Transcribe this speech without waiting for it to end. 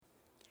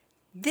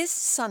This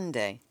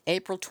Sunday,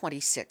 April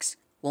 26,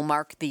 will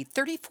mark the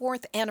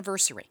 34th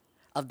anniversary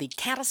of the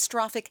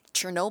catastrophic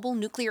Chernobyl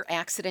nuclear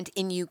accident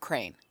in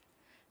Ukraine.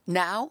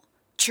 Now,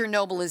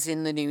 Chernobyl is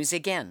in the news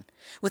again,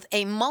 with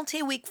a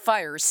multi-week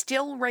fire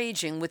still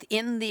raging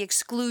within the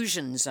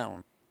exclusion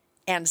zone,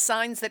 and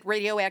signs that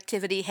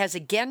radioactivity has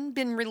again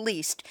been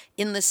released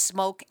in the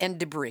smoke and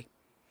debris.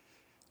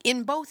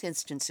 In both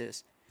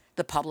instances,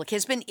 the public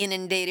has been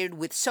inundated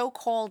with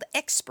so-called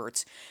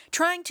experts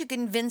trying to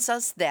convince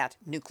us that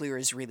nuclear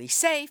is really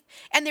safe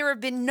and there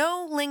have been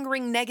no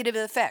lingering negative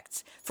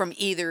effects from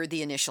either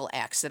the initial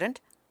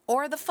accident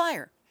or the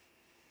fire.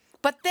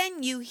 But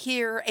then you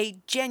hear a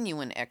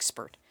genuine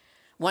expert,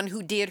 one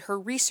who did her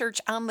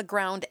research on the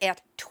ground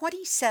at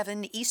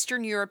 27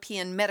 Eastern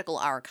European medical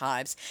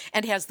archives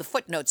and has the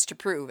footnotes to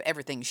prove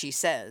everything she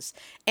says.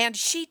 And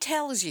she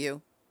tells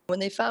you, when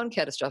they found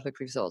catastrophic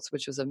results,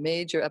 which was a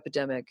major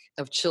epidemic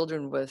of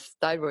children with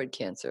thyroid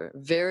cancer,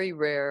 very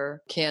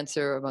rare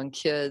cancer among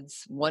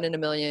kids, 1 in a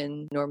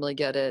million normally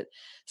get it.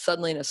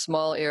 Suddenly in a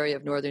small area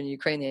of northern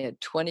Ukraine, they had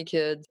 20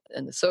 kids,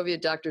 and the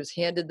Soviet doctors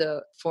handed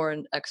the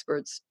foreign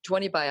experts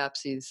 20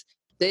 biopsies.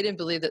 They didn't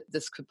believe that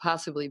this could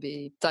possibly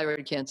be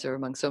thyroid cancer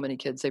among so many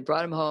kids. They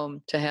brought them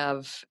home to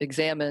have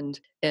examined,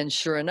 and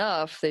sure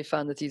enough, they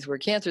found that these were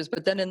cancers.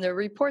 But then in their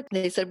report,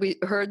 they said, we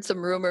heard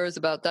some rumors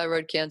about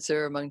thyroid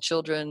cancer among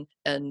children,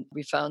 and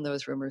we found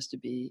those rumors to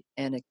be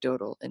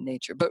anecdotal in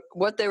nature. But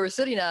what they were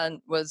sitting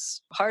on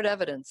was hard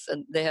evidence,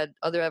 and they had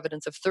other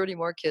evidence of 30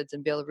 more kids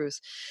in Belarus.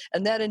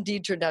 And that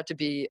indeed turned out to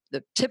be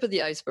the tip of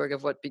the iceberg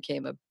of what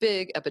became a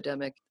big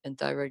epidemic in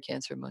thyroid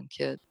cancer among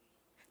kids.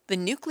 the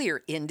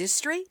nuclear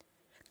industry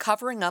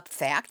covering up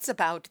facts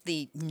about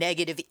the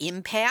negative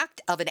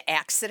impact of an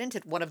accident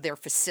at one of their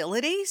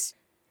facilities?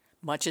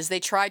 Much as they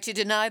try to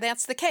deny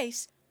that's the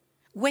case,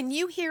 when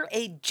you hear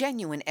a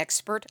genuine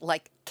expert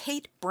like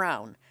Kate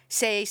Brown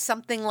say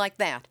something like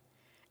that,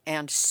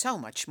 and so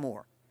much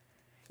more,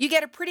 you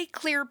get a pretty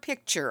clear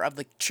picture of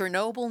the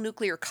Chernobyl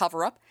nuclear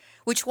cover-up,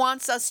 which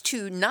wants us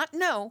to not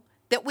know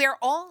that we are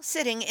all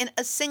sitting in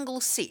a single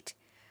seat,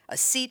 a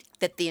seat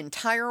that the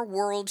entire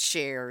world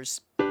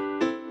shares.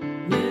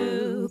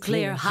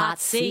 Nuclear hot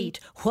seat,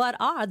 what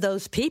are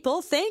those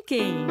people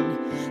thinking?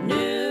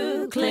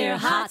 Nuclear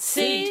hot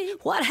seat,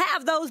 what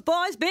have those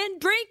boys been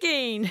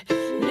drinking?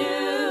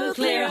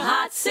 Nuclear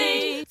hot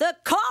seat, the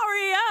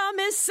corium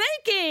is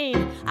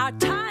sinking. Our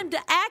time to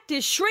act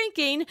is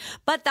shrinking,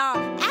 but our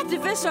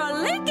activists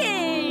are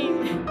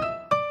linking.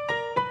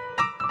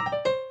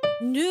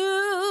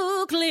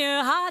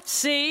 Nuclear hot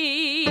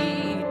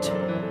seat,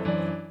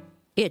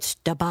 it's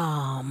the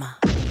bomb.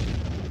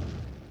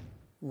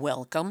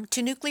 Welcome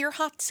to Nuclear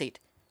Hot Seat,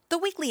 the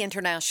weekly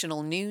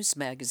international news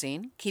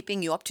magazine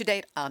keeping you up to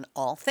date on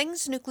all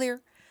things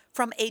nuclear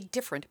from a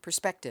different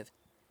perspective.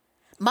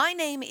 My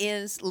name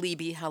is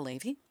Libby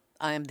Halevi.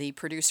 I am the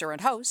producer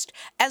and host,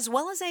 as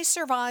well as a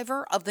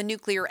survivor of the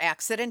nuclear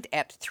accident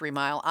at 3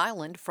 Mile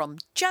Island from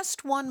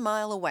just 1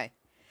 mile away.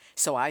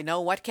 So I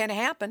know what can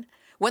happen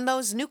when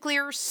those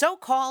nuclear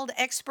so-called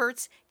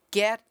experts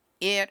get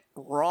it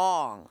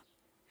wrong.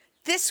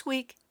 This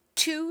week,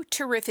 2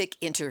 terrific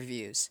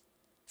interviews.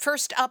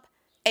 First up,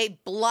 a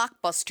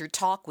blockbuster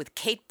talk with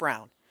Kate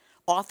Brown,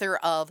 author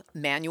of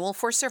Manual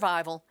for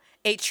Survival,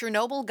 A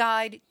Chernobyl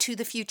Guide to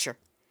the Future.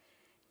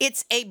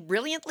 It's a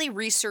brilliantly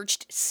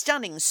researched,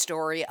 stunning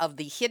story of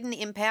the hidden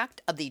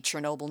impact of the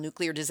Chernobyl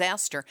nuclear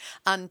disaster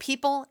on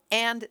people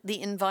and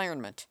the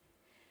environment.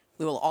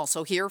 We will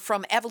also hear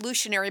from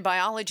evolutionary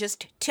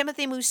biologist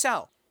Timothy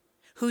Mousseau,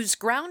 whose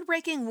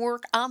groundbreaking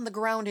work on the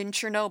ground in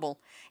Chernobyl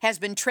has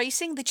been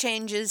tracing the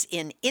changes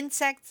in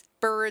insects,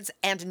 birds,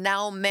 and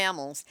now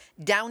mammals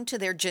down to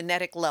their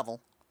genetic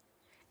level.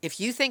 If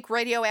you think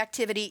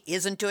radioactivity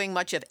isn't doing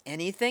much of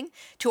anything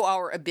to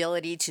our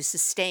ability to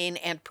sustain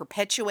and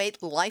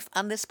perpetuate life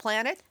on this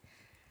planet,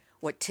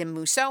 what Tim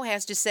Mousseau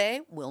has to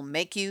say will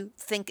make you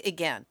think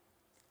again.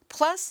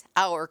 Plus,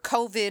 our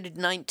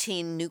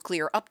COVID-19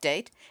 nuclear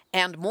update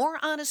and more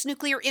honest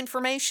nuclear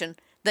information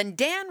than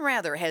Dan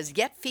Rather has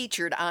yet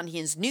featured on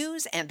his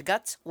News and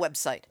Guts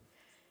website.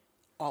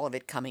 All of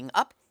it coming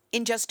up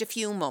in just a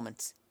few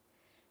moments.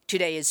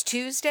 Today is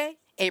Tuesday,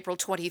 April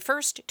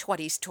 21st,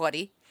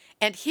 2020,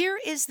 and here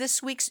is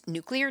this week's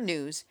nuclear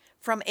news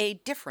from a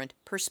different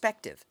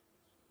perspective.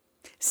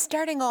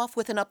 Starting off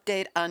with an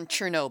update on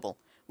Chernobyl,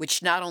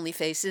 which not only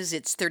faces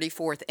its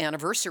 34th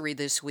anniversary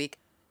this week,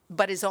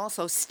 but is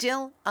also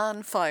still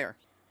on fire.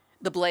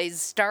 The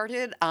blaze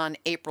started on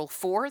April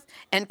 4th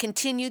and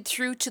continued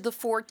through to the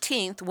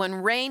 14th when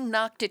rain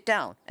knocked it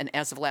down, and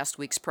as of last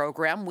week's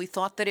program, we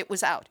thought that it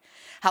was out.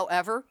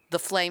 However, the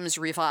flames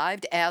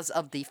revived as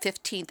of the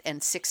 15th and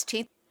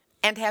 16th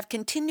and have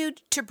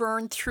continued to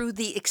burn through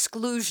the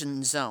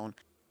exclusion zone.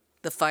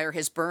 The fire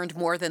has burned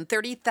more than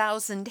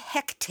 30,000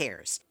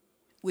 hectares,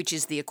 which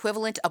is the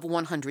equivalent of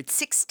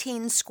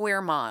 116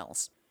 square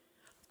miles.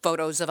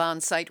 Photos of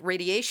on-site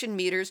radiation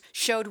meters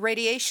showed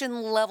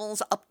radiation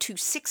levels up to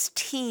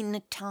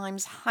 16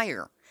 times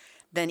higher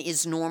than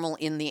is normal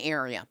in the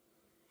area.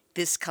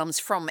 This comes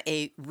from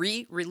a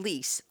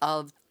re-release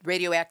of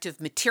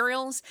radioactive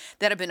materials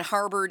that have been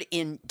harbored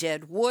in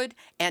dead wood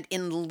and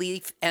in the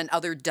leaf and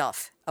other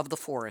duff of the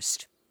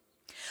forest.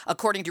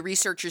 According to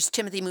researchers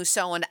Timothy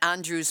Mousseau and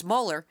Andrews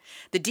Moeller,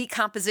 the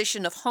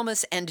decomposition of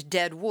humus and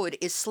dead wood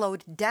is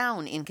slowed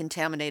down in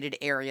contaminated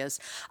areas,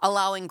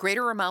 allowing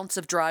greater amounts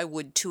of dry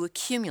wood to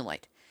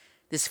accumulate.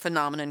 This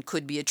phenomenon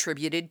could be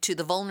attributed to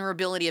the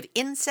vulnerability of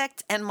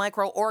insects and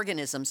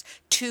microorganisms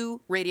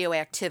to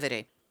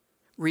radioactivity.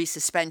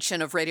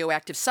 Resuspension of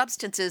radioactive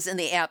substances in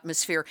the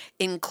atmosphere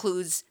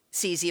includes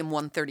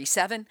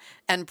cesium-137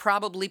 and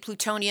probably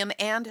plutonium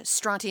and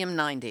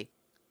strontium-90.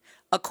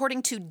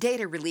 According to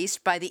data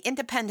released by the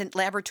Independent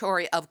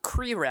Laboratory of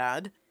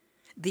CRERAD,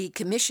 the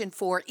Commission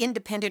for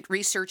Independent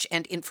Research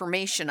and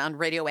Information on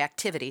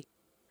Radioactivity,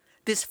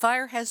 this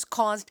fire has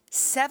caused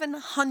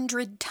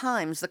 700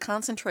 times the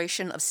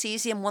concentration of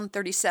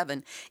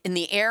cesium-137 in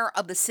the air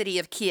of the city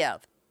of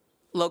Kiev,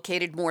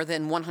 located more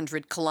than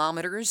 100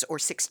 kilometers or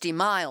 60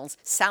 miles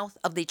south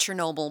of the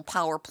Chernobyl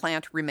power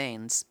plant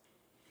remains.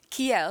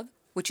 Kiev,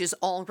 which is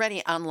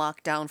already on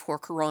lockdown for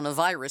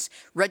coronavirus,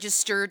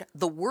 registered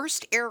the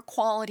worst air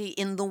quality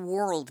in the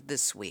world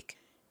this week.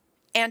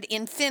 And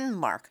in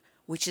Finnmark,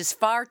 which is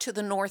far to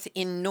the north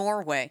in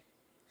Norway,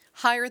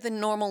 higher than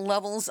normal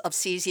levels of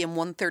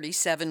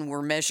cesium-137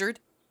 were measured,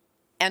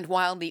 and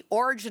while the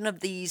origin of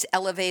these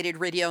elevated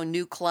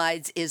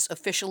radionuclides is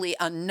officially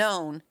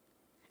unknown,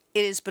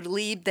 it is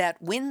believed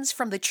that winds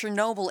from the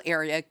Chernobyl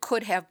area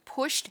could have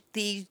pushed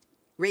the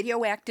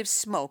radioactive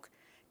smoke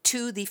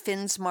to the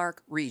Finnmark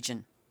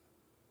region.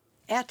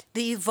 At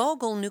the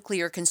Vogel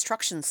nuclear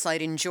construction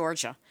site in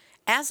Georgia,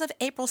 as of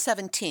April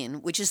 17,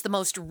 which is the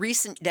most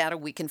recent data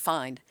we can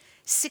find,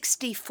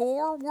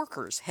 64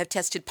 workers have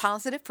tested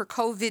positive for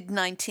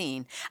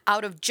COVID-19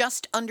 out of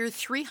just under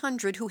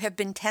 300 who have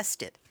been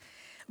tested.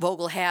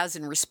 Vogel has,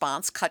 in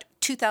response, cut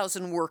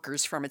 2,000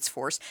 workers from its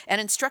force and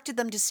instructed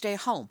them to stay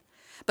home.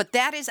 But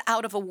that is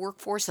out of a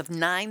workforce of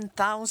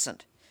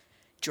 9,000.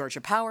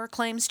 Georgia Power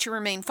claims to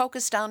remain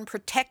focused on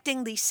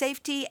protecting the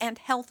safety and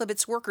health of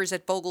its workers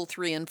at Vogel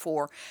 3 and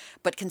 4,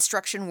 but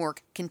construction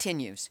work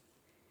continues.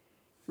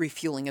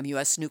 Refueling of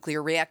U.S.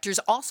 nuclear reactors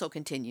also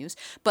continues,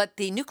 but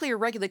the Nuclear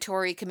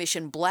Regulatory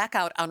Commission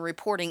blackout on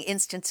reporting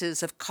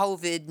instances of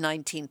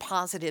COVID-19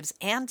 positives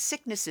and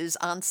sicknesses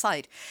on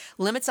site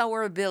limits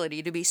our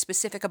ability to be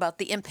specific about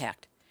the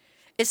impact.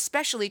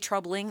 Especially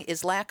troubling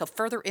is lack of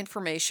further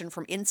information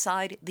from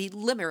inside the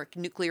Limerick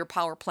nuclear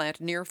power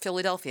plant near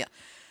Philadelphia,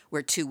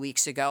 where 2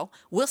 weeks ago,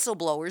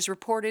 whistleblowers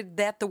reported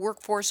that the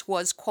workforce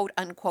was,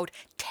 quote-unquote,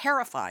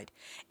 terrified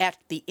at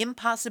the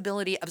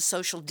impossibility of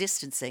social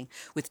distancing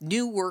with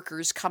new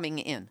workers coming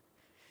in.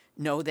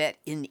 Know that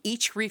in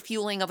each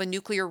refueling of a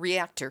nuclear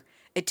reactor,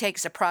 it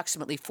takes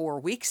approximately 4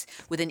 weeks,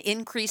 with an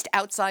increased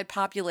outside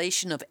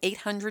population of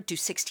 800 to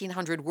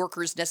 1,600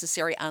 workers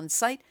necessary on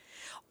site,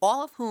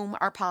 all of whom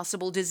are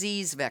possible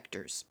disease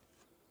vectors.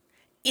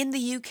 In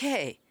the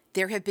UK,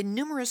 there have been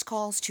numerous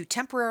calls to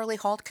temporarily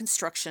halt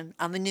construction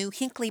on the new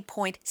Hinkley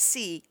Point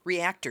C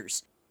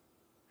reactors.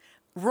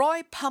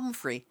 Roy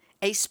Pumphrey,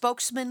 a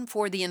spokesman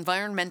for the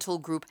environmental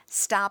group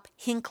Stop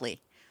Hinkley,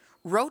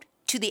 wrote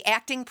to the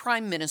acting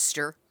Prime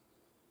Minister,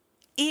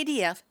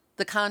 EDF,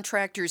 the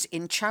contractors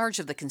in charge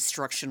of the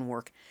construction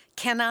work,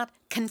 cannot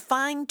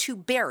confine to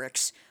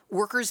barracks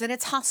workers in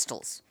its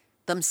hostels,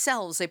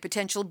 themselves a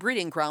potential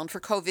breeding ground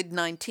for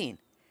COVID-19.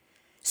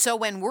 So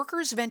when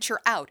workers venture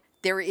out,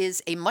 there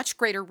is a much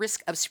greater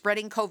risk of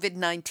spreading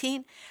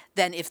COVID-19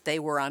 than if they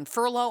were on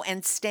furlough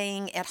and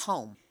staying at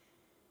home.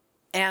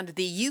 And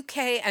the UK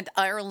and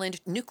Ireland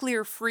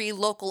nuclear-free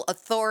local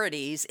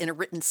authorities, in a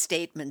written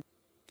statement,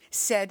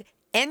 said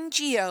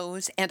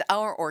NGOs and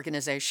our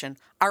organization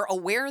are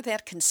aware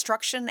that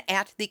construction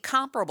at the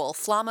comparable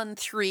Flaman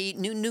 3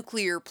 new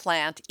nuclear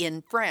plant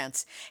in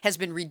France has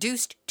been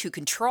reduced to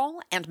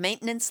control and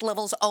maintenance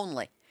levels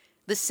only.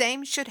 The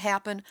same should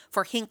happen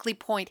for Hinkley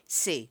Point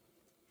C.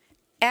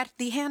 At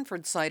the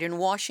Hanford site in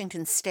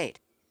Washington State,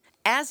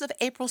 as of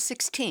April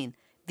 16,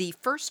 the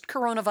first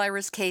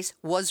coronavirus case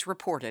was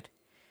reported.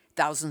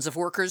 Thousands of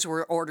workers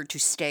were ordered to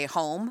stay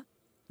home,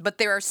 but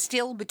there are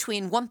still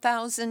between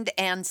 1,000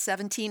 and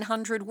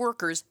 1,700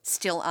 workers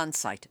still on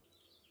site.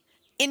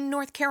 In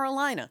North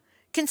Carolina,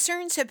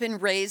 concerns have been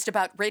raised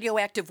about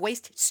radioactive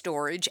waste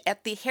storage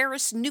at the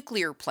Harris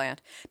nuclear plant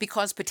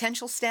because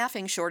potential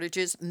staffing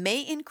shortages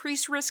may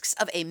increase risks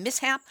of a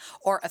mishap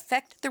or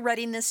affect the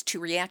readiness to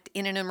react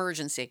in an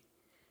emergency.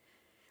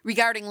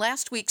 Regarding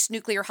last week's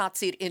Nuclear Hot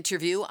Seat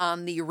interview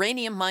on the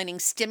uranium mining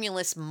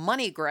stimulus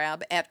money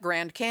grab at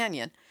Grand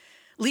Canyon,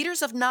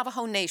 leaders of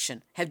Navajo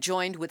Nation have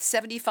joined with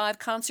 75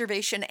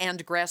 conservation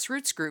and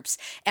grassroots groups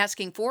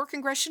asking for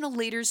congressional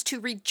leaders to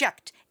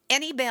reject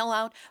any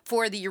bailout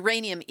for the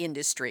uranium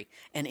industry,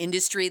 an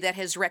industry that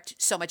has wreaked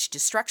so much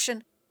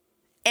destruction,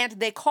 and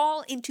they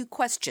call into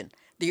question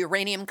the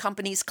uranium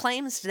company's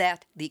claims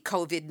that the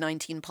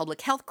COVID-19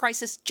 public health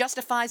crisis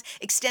justifies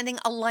extending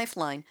a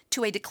lifeline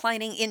to a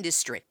declining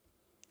industry.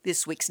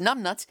 This week's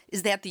numbnuts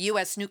is that the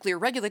U.S. Nuclear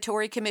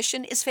Regulatory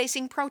Commission is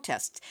facing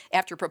protests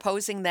after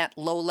proposing that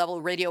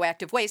low-level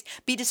radioactive waste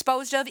be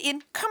disposed of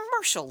in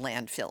commercial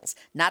landfills,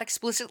 not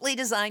explicitly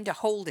designed to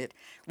hold it,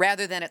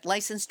 rather than at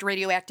licensed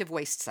radioactive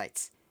waste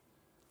sites.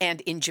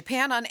 And in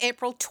Japan on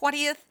April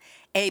 20th,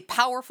 a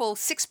powerful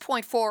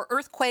 6.4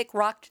 earthquake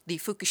rocked the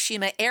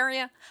Fukushima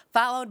area,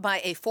 followed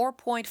by a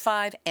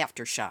 4.5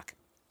 aftershock.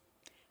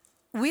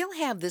 We'll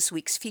have this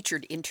week's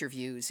featured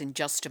interviews in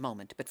just a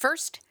moment, but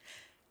first,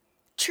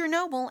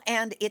 Chernobyl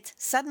and its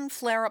sudden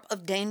flare-up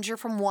of danger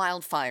from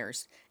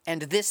wildfires,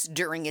 and this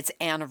during its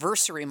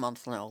anniversary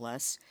month no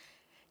less,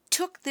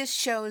 took this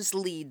show's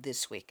lead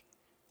this week.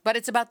 But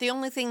it's about the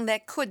only thing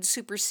that could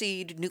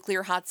supersede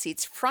Nuclear Hot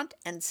Seat's front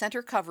and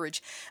center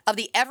coverage of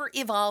the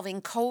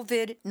ever-evolving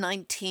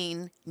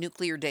COVID-19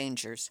 nuclear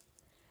dangers.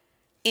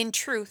 In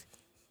truth,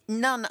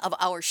 none of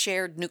our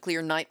shared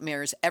nuclear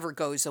nightmares ever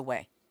goes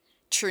away.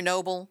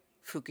 Chernobyl,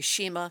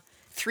 Fukushima,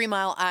 3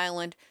 Mile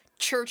Island,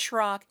 Church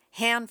Rock,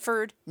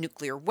 Hanford,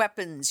 nuclear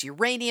weapons,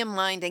 uranium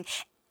mining,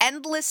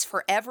 endless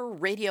forever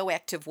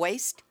radioactive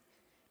waste.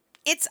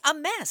 It's a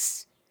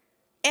mess,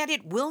 and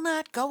it will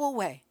not go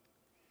away.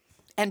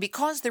 And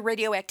because the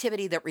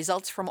radioactivity that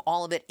results from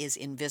all of it is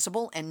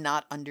invisible and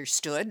not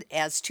understood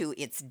as to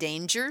its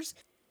dangers,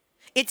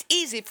 it's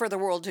easy for the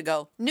world to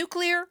go,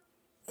 nuclear?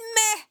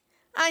 Meh,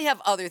 I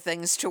have other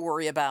things to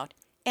worry about,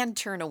 and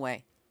turn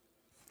away,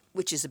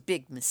 which is a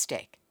big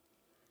mistake.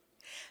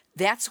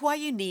 That's why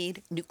you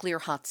need Nuclear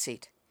Hot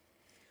Seat.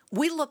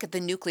 We look at the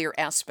nuclear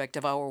aspect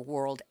of our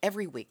world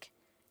every week,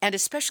 and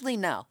especially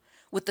now,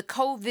 with the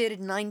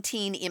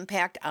COVID-19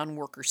 impact on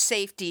worker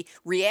safety,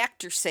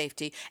 reactor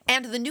safety,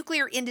 and the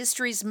nuclear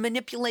industry's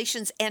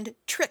manipulations and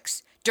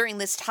tricks during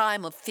this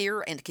time of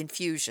fear and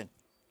confusion.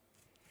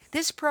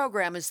 This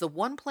program is the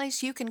one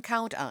place you can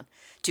count on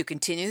to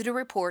continue to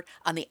report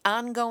on the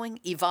ongoing,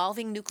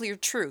 evolving nuclear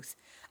truth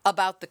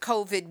about the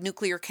COVID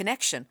nuclear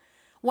connection,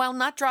 while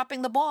not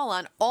dropping the ball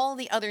on all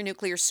the other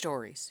nuclear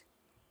stories.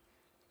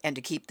 And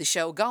to keep the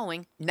show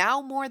going,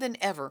 now more than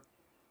ever,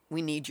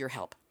 we need your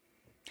help.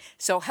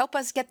 So help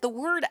us get the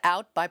word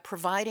out by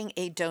providing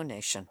a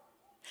donation.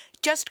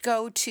 Just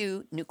go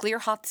to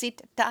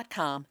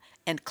nuclearhotseat.com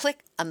and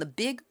click on the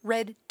big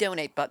red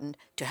donate button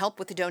to help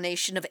with a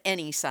donation of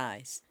any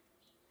size.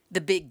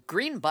 The big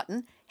green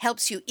button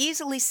helps you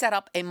easily set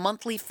up a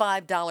monthly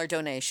 $5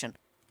 donation.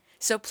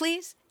 So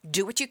please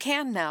do what you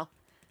can now,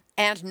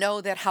 and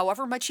know that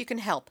however much you can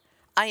help,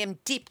 I am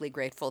deeply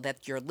grateful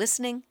that you're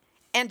listening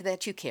and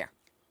that you care.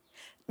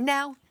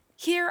 Now,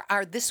 here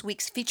are this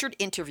week's featured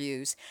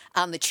interviews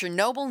on the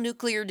Chernobyl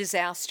nuclear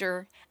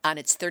disaster on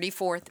its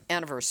 34th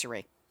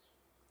anniversary.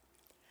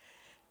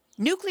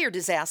 Nuclear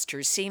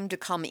disasters seem to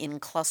come in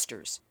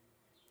clusters,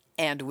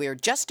 and we're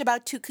just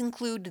about to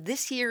conclude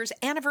this year's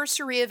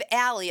anniversary of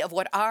ALLY of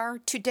what are,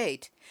 to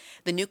date,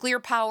 the nuclear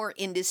power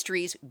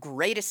industry's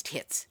greatest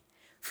hits.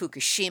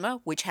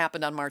 Fukushima, which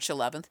happened on March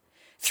 11th,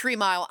 3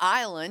 Mile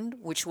Island,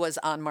 which was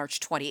on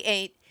March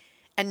 28th,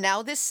 and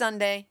now this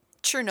Sunday,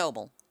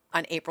 Chernobyl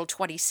on April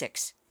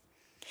 26th.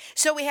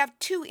 So we have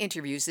 2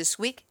 interviews this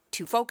week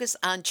to focus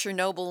on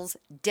Chernobyl's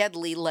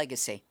deadly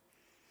legacy.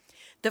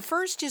 The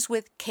first is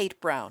with Kate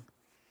Brown.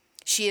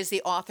 She is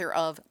the author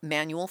of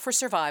Manual for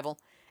Survival,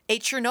 a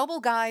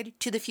Chernobyl Guide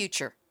to the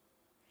Future.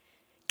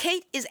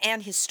 Kate is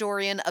an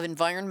historian of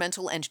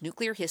environmental and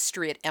nuclear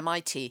history at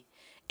MIT,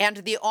 and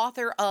the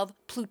author of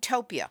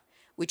Plutopia,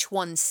 which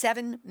won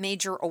 7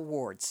 major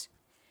awards.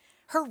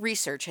 Her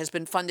research has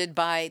been funded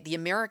by the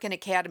American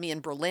Academy in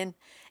Berlin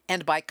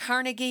and by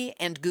Carnegie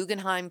and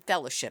Guggenheim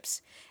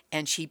Fellowships,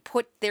 and she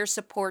put their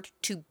support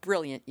to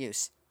brilliant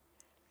use.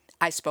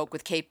 I spoke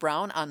with Kate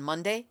Brown on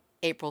Monday,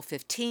 April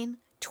 15,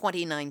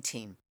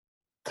 2019.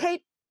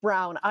 Kate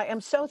Brown, I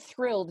am so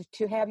thrilled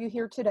to have you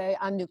here today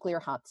on Nuclear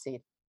Hot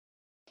Seat.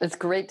 It's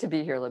great to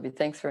be here, Libby.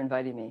 Thanks for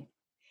inviting me.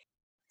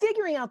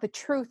 Figuring out the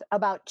truth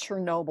about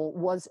Chernobyl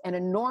was an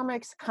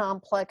enormous,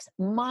 complex,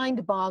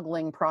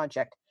 mind-boggling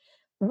project.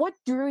 What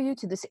drew you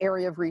to this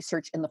area of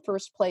research in the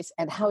first place,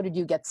 and how did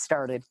you get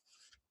started?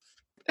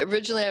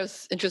 Originally, I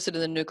was interested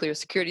in the nuclear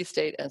security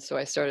state, and so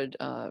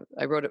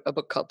I wrote a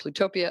book called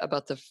Plutopia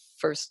about the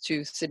first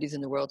 2 cities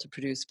in the world to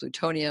produce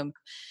plutonium.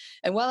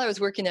 And while I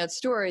was working that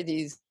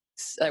story,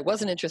 I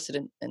wasn't interested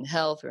in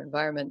health or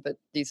environment, but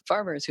these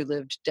farmers who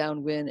lived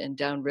downwind and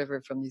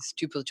downriver from these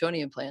 2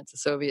 plutonium plants, the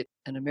Soviet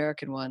and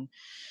American one,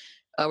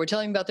 were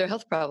telling me about their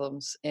health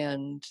problems.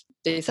 And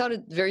they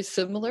sounded very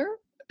similar,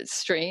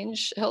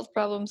 strange health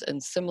problems,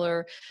 and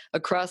similar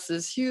across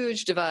this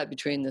huge divide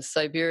between the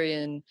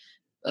Siberian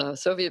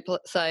Soviet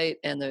site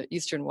and the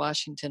Eastern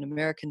Washington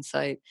American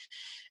site.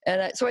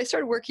 And so I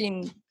started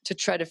working to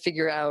try to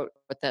figure out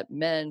what that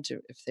meant,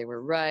 if they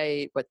were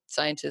right, what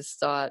scientists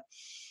thought.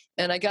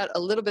 And I got a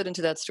little bit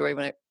into that story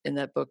in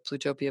that book,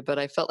 Plutopia, but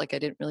I felt like I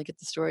didn't really get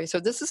the story. So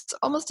this is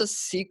almost a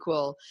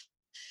sequel.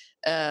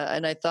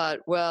 And I thought,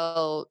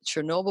 well,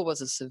 Chernobyl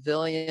was a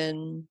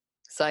civilian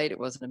site. It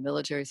wasn't a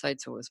military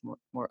site, so it was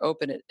more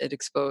open. It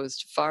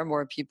exposed far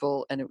more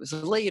people, and it was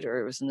later.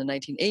 It was in the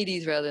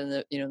 1980s rather than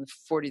the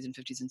 40s and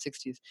 50s and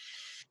 60s.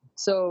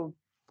 So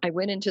I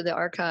went into the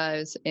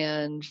archives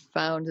and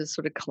found this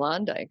sort of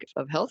Klondike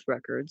of health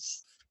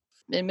records.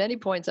 In many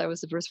points, I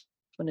was the first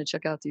one to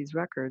check out these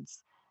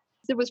records.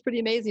 It was pretty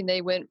amazing.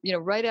 They went,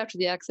 right after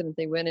the accident,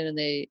 they went in and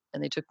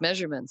they took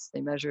measurements.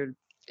 They measured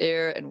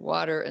air and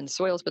water and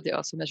soils, but they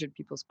also measured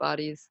people's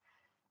bodies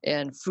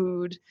and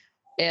food.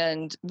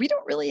 And we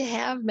don't really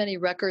have many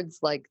records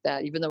like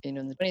that, even though, in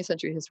the 20th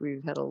century history,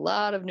 we've had a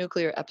lot of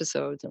nuclear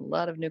episodes and a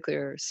lot of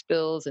nuclear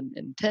spills and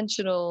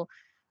intentional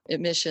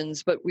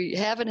emissions, but we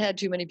haven't had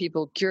too many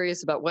people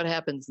curious about what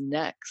happens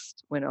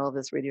next when all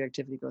this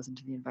radioactivity goes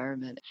into the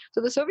environment.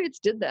 So the Soviets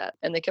did that,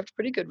 and they kept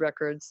pretty good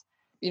records,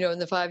 in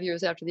the 5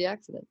 years after the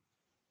accident.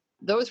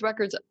 Those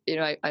records,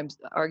 I'm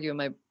arguing in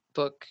my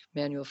book,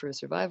 Manual for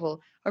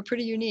Survival, are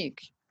pretty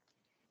unique.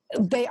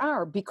 They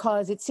are,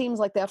 because it seems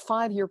like that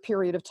 5-year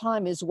period of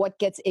time is what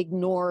gets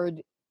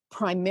ignored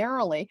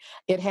primarily.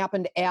 It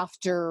happened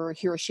after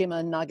Hiroshima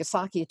and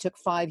Nagasaki. It took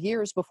 5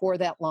 years before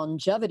that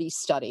longevity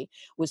study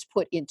was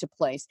put into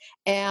place.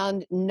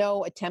 And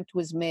no attempt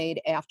was made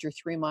after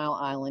 3 Mile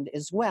Island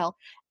as well.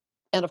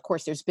 And of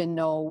course, there's been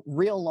no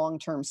real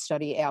long-term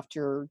study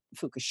after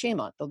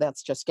Fukushima, though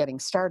that's just getting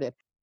started.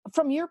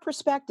 From your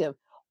perspective,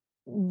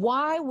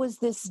 why was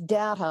this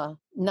data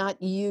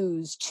not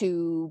used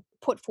to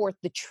put forth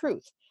the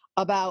truth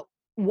about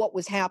what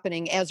was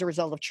happening as a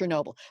result of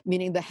Chernobyl,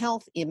 meaning the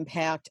health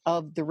impact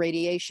of the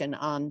radiation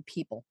on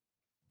people?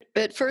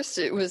 At first,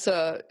 it was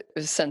a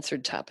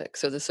censored topic.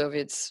 So the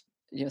Soviets,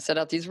 set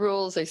out these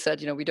rules. They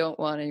said, we don't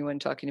want anyone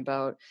talking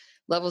about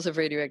levels of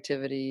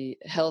radioactivity,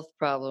 health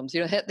problems. They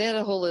had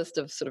a whole list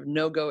of sort of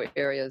no-go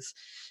areas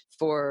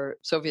for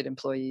Soviet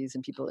employees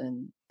and people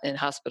in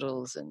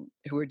hospitals and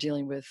who were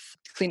dealing with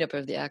cleanup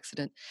of the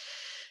accident.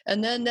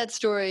 And then that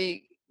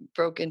story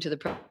broke into the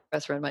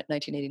press around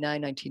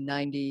 1989,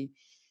 1990.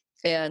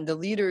 And the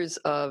leaders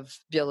of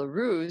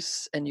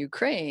Belarus and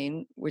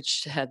Ukraine,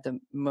 which had the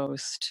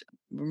most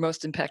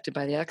impacted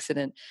by the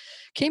accident,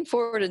 came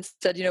forward and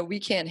said, we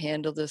can't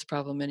handle this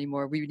problem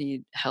anymore. We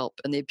need help.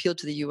 And they appealed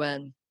to the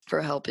UN for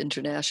help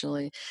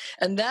internationally.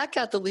 And that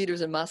got the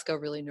leaders in Moscow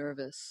really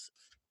nervous.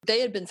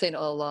 They had been saying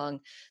all along,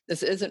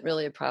 this isn't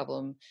really a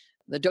problem.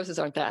 The doses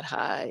aren't that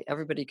high.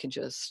 Everybody can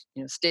just,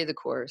 stay the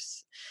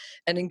course.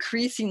 And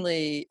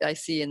increasingly, I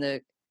see in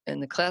the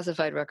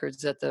classified records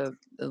that the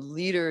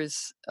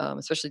leaders,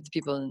 especially the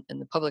people in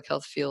the public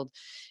health field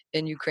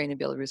in Ukraine and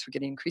Belarus, were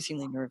getting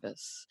increasingly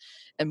nervous.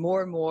 And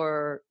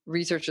more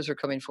researchers were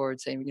coming forward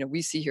saying,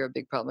 we see here a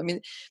big problem. I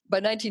mean, by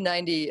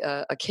 1990,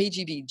 a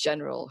KGB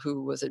general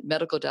who was a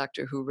medical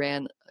doctor who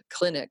ran a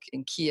clinic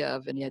in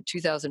Kiev, and he had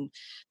 2,000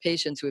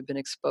 patients who had been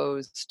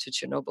exposed to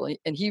Chernobyl.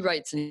 And he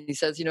writes and he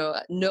says,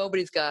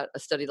 nobody's got a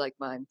study like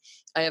mine.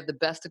 I have the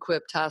best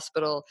equipped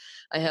hospital.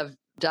 I have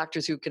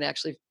doctors who can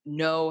actually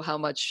know how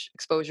much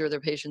exposure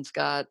their patients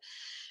got.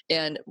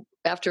 And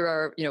after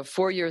our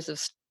 4 years of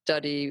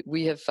study,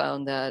 we have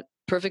found that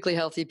perfectly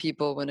healthy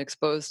people, when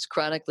exposed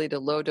chronically to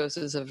low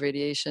doses of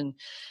radiation,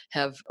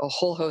 have a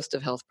whole host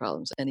of health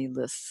problems. And he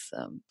lists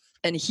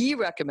and he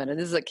recommended,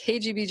 this is a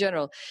KGB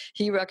general,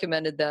 he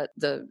recommended that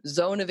the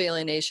zone of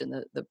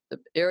alienation, the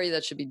area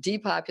that should be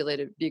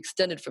depopulated, be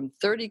extended from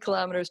 30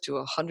 kilometers to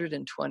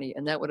 120.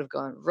 And that would have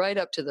gone right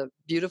up to the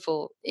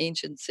beautiful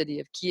ancient city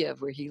of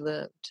Kiev where he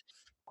lived.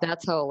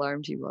 That's how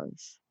alarmed he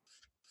was.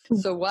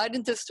 So why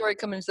didn't this story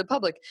come into the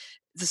public?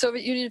 The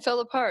Soviet Union fell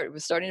apart. It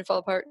was starting to fall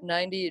apart in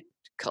 90. It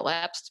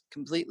collapsed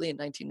completely in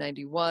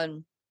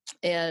 1991.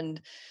 And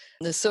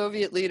the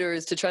Soviet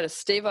leaders, to try to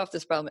stave off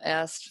this problem,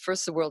 asked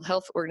first the World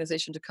Health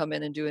Organization to come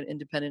in and do an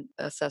independent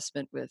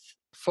assessment with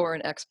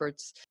foreign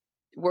experts.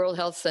 World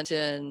Health sent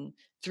in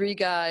 3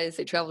 guys.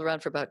 They traveled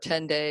around for about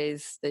 10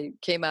 days. They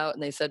came out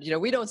and they said,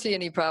 we don't see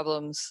any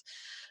problems.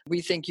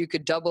 We think you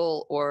could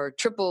double or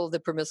triple the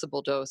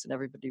permissible dose and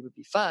everybody would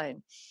be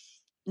fine.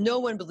 No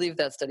one believed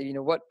that study.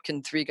 What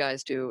can 3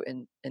 guys do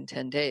in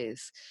 10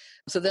 days?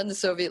 So then the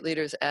Soviet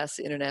leaders asked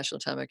the International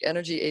Atomic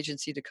Energy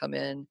Agency to come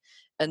in,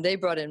 and they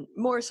brought in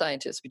more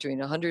scientists, between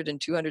 100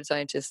 and 200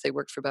 scientists. They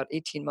worked for about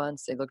 18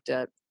 months. They looked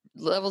at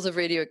levels of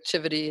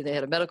radioactivity. They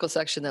had a medical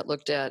section that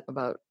looked at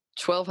about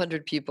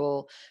 1,200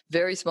 people,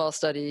 very small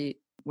study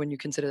when you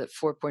consider that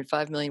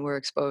 4.5 million were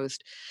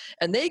exposed.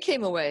 And they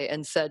came away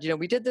and said,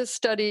 we did this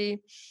study.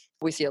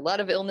 We see a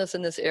lot of illness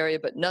in this area,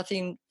 but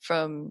nothing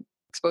from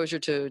exposure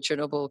to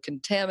Chernobyl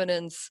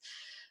contaminants,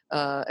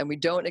 and we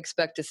don't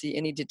expect to see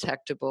any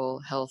detectable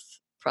health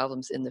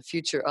problems in the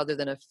future other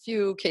than a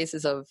few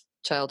cases of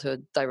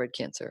childhood thyroid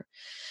cancer.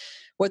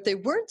 What they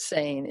weren't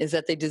saying is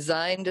that they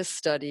designed a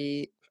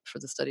study for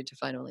the study to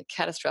find only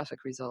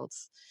catastrophic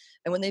results.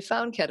 And when they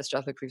found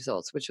catastrophic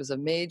results, which was a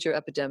major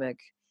epidemic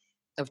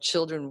of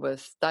children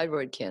with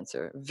thyroid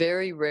cancer,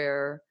 very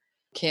rare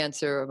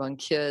cancer among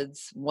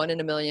kids, 1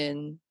 in a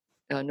million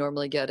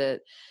normally get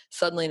it.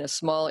 Suddenly, in a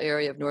small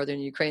area of northern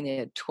Ukraine, they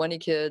had 20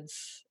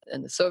 kids,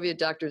 and the Soviet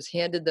doctors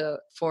handed the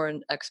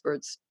foreign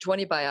experts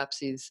 20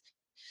 biopsies.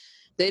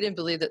 They didn't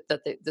believe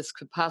this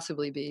could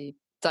possibly be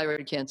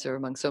thyroid cancer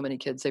among so many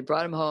kids. They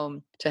brought them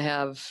home to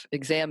have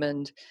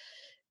examined.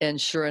 And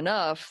sure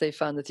enough, they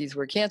found that these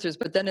were cancers.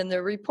 But then in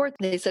their report,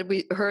 they said,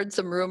 we heard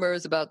some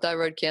rumors about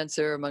thyroid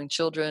cancer among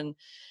children,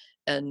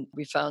 and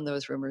we found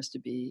those rumors to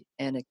be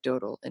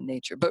anecdotal in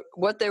nature. But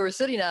what they were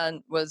sitting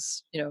on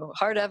was,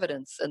 hard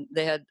evidence. And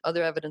they had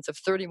other evidence of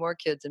 30 more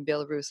kids in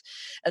Belarus.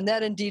 And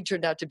that indeed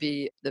turned out to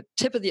be the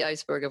tip of the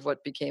iceberg of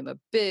what became a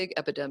big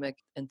epidemic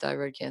in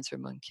thyroid cancer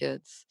among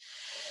kids.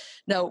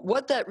 Now,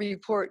 what that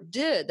report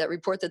did, that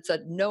report that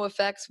said no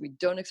effects, we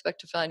don't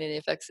expect to find any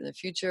effects in the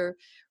future,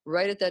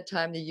 right at that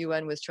time, the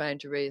UN was trying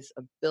to raise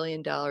 $1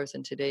 billion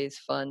in today's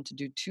fund to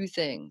do two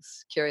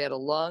things: carry out a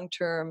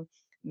long-term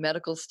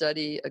medical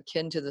study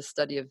akin to the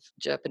study of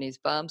Japanese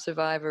bomb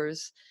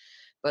survivors,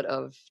 but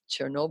of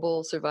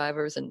Chernobyl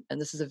survivors. And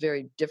this is a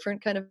very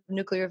different kind of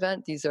nuclear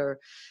event.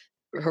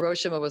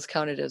 Hiroshima was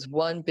counted as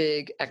one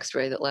big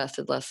X-ray that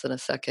lasted less than a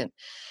second.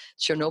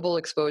 Chernobyl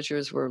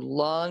exposures were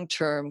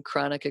long-term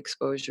chronic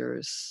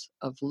exposures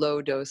of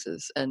low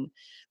doses. And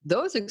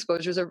those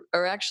exposures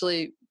are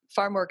actually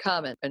far more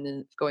common. And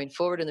then going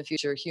forward in the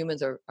future,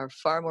 humans are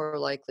far more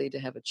likely to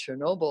have a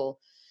Chernobyl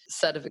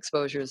set of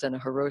exposures than a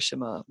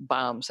Hiroshima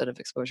bomb set of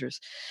exposures.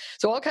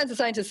 So all kinds of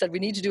scientists said we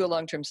need to do a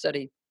long-term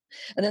study.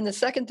 And then the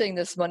second thing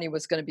this money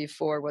was going to be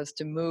for was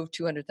to move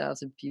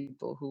 200,000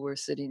 people who were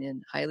sitting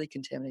in highly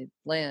contaminated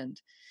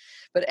land.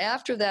 But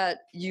after that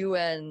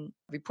UN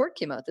report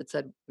came out that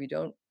said we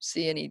don't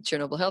see any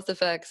Chernobyl health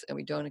effects and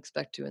we don't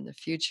expect to in the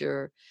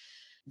future,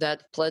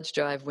 that pledge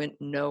drive went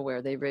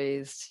nowhere. They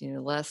raised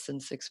less than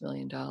 $6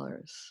 million.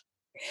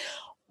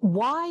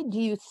 Why do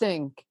you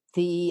think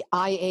the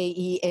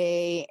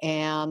IAEA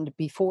and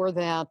before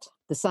that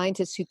the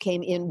scientists who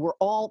came in were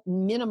all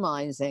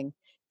minimizing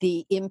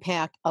the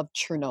impact of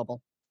Chernobyl?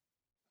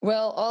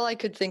 Well, all I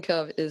could think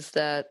of is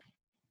that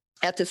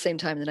at the same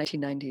time in the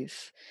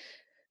 1990s,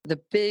 the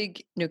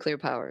big nuclear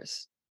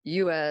powers,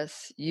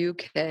 US,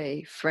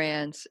 UK,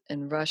 France,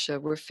 and Russia,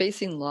 were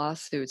facing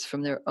lawsuits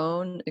from their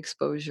own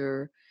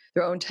exposure,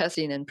 their own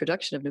testing and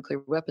production of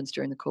nuclear weapons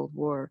during the Cold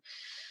War.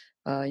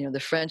 The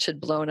French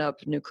had blown up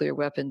nuclear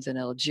weapons in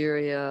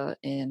Algeria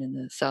and in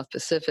the South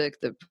Pacific.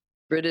 The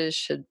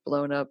British had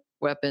blown up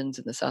weapons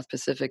in the South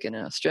Pacific and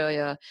in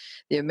Australia.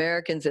 The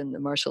Americans in the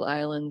Marshall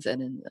Islands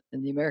and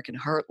in the American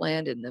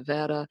heartland in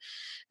Nevada.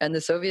 And the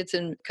Soviets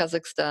in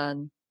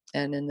Kazakhstan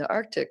and in the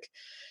Arctic.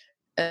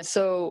 And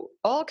so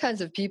all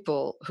kinds of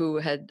people who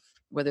had,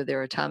 whether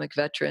they're atomic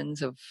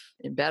veterans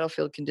in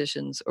battlefield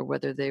conditions or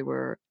whether they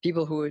were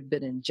people who had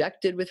been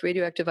injected with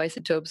radioactive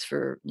isotopes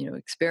for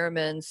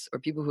experiments, or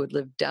people who had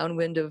lived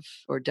downwind of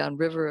or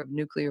downriver of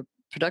nuclear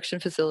production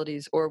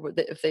facilities, or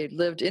if they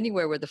lived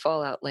anywhere where the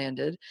fallout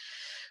landed,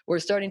 were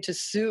starting to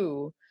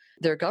sue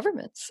their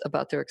governments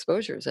about their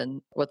exposures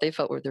and what they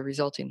felt were the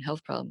resulting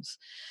health problems.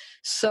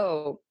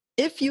 So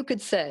if you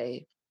could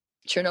say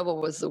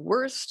Chernobyl was the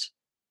worst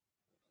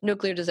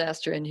nuclear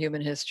disaster in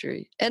human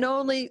history and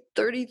only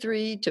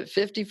 33 to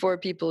 54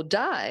 people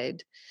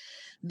died,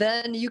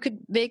 then you could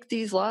make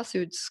these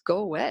lawsuits go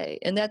away.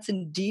 And that's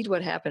indeed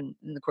what happened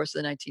in the course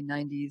of the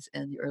 1990s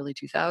and the early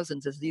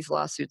 2000s, as these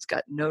lawsuits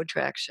got no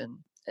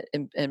traction,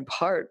 in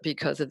part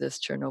because of this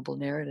Chernobyl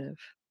narrative.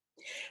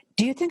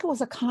 Do you think it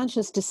was a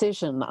conscious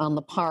decision on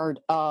the part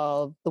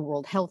of the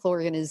World Health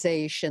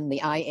Organization,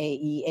 the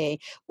IAEA,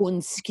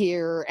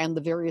 UNSCEAR, and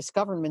the various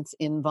governments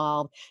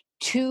involved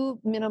to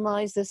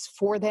minimize this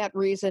for that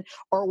reason?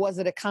 Or was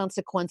it a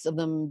consequence of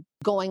them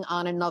going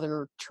on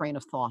another train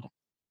of thought?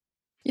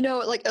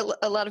 Like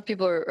a lot of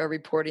people are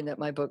reporting that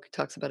my book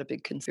talks about a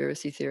big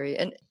conspiracy theory,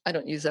 and I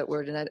don't use that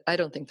word, and I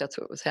don't think that's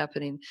what was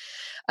happening.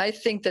 I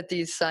think that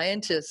these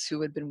scientists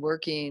who had been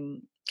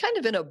working kind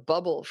of in a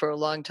bubble for a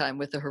long time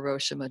with the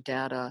Hiroshima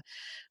data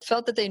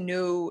felt that they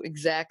knew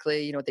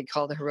exactly, what they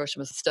call the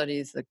Hiroshima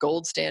studies, the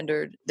gold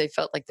standard. They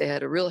felt like they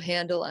had a real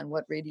handle on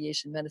what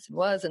radiation medicine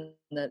was and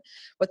that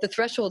what the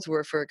thresholds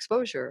were for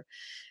exposure.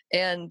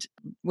 And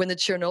when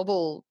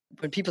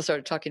people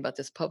started talking about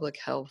this public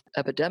health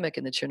epidemic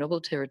in the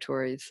Chernobyl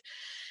territories,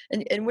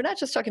 and we're not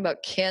just talking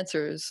about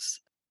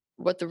cancers,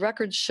 what the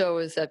records show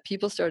is that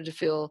people started to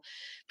feel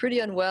pretty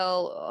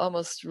unwell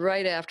almost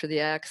right after the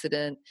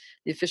accident.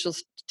 The official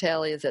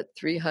tally is at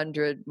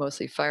 300,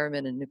 mostly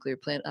firemen and nuclear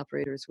plant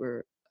operators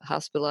were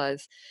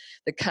hospitalized.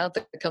 The count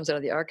that comes out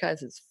of the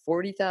archives is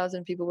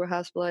 40,000 people were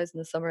hospitalized in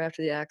the summer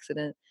after the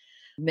accident,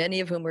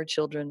 many of whom were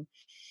children.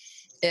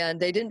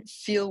 And they didn't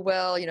feel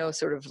well,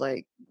 sort of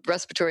like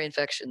respiratory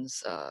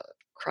infections,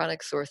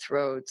 chronic sore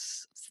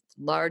throats,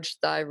 large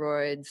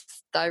thyroid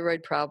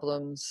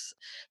problems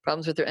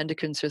with their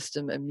endocrine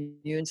system,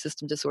 immune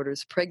system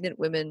disorders. Pregnant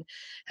women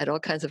had all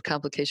kinds of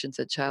complications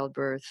at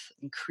childbirth,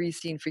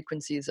 increasing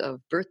frequencies of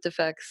birth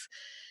defects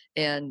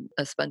and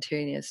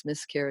spontaneous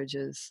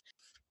miscarriages.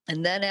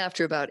 And then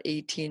after about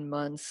 18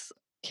 months,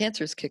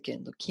 cancers kick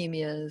in,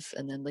 leukemias,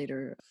 and then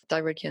later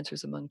thyroid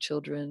cancers among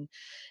children,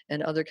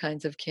 and other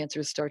kinds of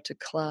cancers start to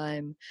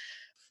climb.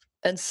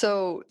 And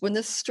so when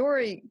this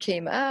story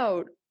came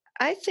out,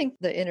 I think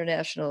the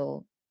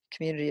international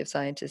community of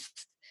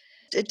scientists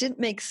It didn't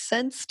make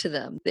sense to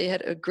them. They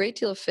had a great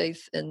deal of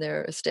faith in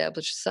their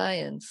established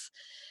science,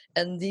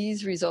 and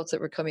these results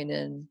that were coming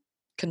in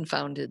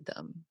confounded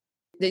them.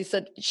 They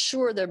said,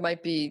 sure, there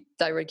might be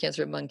thyroid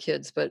cancer among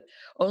kids, but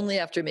only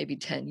after maybe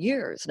 10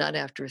 years, not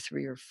after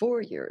 3 or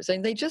 4 years.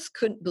 And they just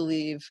couldn't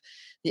believe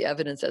the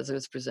evidence as it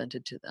was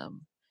presented to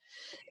them.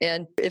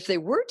 And if they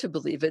were to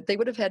believe it, they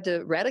would have had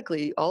to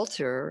radically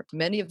alter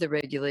many of the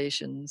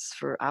regulations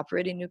for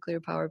operating nuclear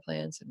power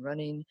plants and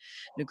running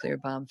nuclear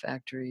bomb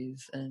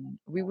factories. And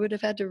we would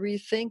have had to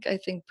rethink, I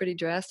think, pretty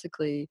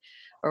drastically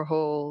our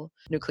whole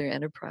nuclear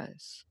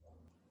enterprise.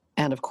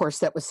 And of course,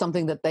 that was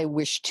something that they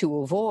wished to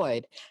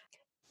avoid.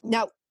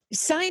 Now,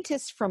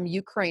 scientists from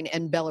Ukraine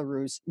and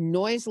Belarus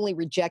noisily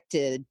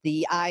rejected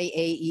the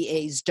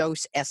IAEA's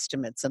dose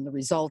estimates and the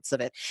results of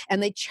it.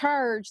 And they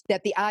charged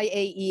that the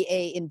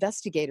IAEA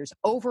investigators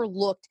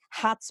overlooked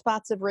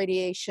hotspots of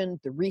radiation,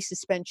 the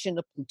resuspension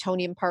of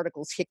plutonium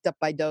particles kicked up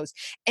by dose,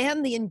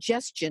 and the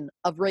ingestion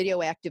of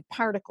radioactive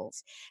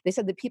particles. They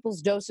said that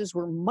people's doses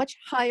were much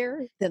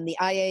higher than the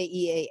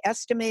IAEA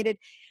estimated.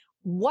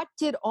 What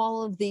did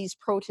all of these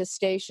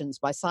protestations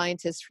by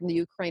scientists from the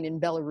Ukraine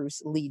and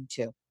Belarus lead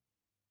to?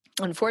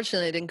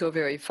 Unfortunately, it didn't go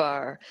very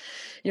far.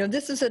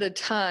 This is at a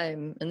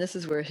time, and this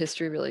is where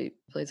history really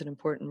plays an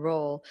important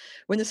role,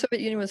 when the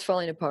Soviet Union was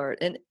falling apart,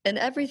 and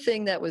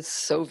everything that was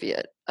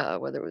Soviet,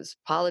 whether it was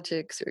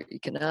politics or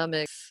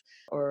economics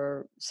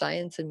or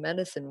science and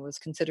medicine, was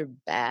considered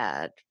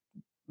bad,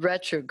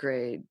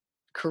 retrograde,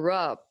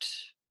 corrupt,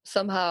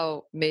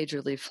 somehow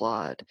majorly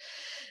flawed.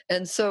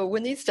 And so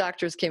when these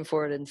doctors came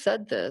forward and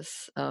said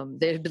this,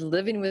 they had been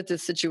living with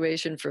this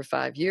situation for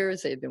 5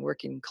 years. They had been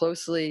working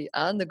closely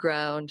on the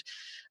ground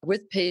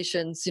with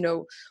patients.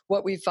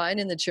 What we find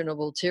in the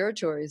Chernobyl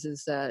territories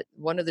is that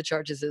one of the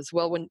charges is,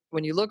 well,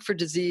 when you look for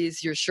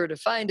disease, you're sure to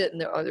find it.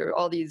 And there are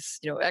all these,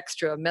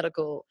 extra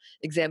medical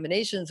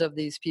examinations of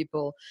these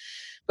people.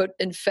 But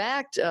in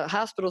fact,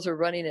 hospitals are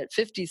running at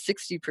 50,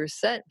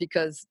 60%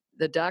 because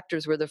the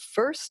doctors were the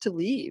first to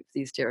leave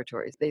these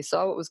territories. They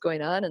saw what was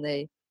going on, and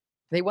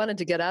they wanted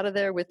to get out of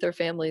there with their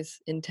families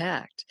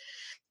intact.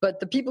 But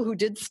the people who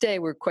did stay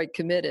were quite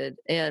committed,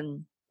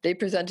 and they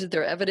presented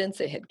their evidence.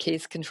 They had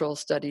case control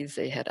studies,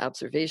 they had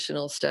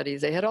observational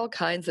studies, they had all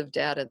kinds of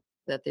data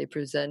that they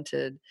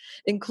presented,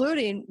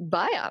 including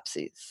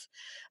biopsies,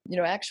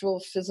 actual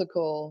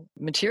physical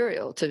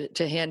material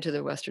to hand to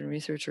the Western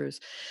researchers.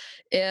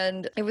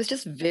 And it was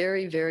just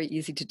very, very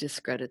easy to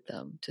discredit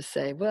them, to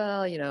say,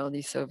 well,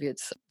 these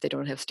Soviets, they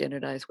don't have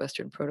standardized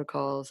Western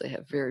protocols. They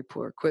have very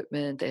poor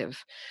equipment. They have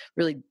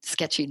really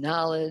sketchy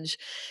knowledge.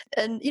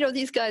 And,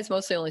 these guys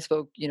mostly only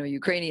spoke,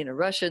 Ukrainian or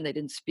Russian. They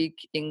didn't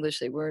speak English.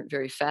 They weren't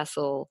very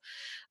facile.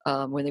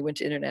 When they went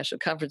to international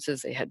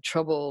conferences, they had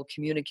trouble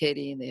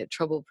communicating. They had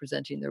trouble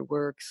presenting their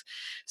works.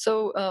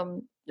 So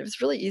it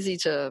was really easy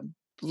to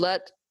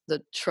let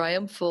the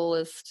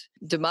triumphalist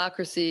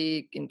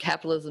democracy and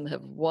capitalism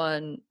have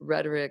won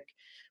rhetoric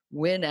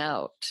win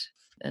out.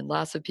 And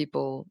lots of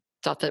people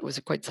thought that was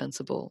a quite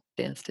sensible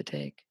stance to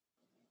take.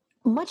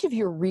 Much of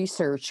your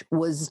research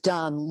was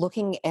done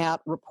looking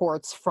at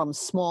reports from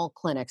small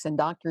clinics and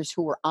doctors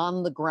who were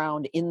on the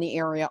ground in the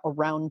area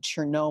around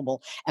Chernobyl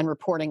and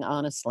reporting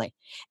honestly.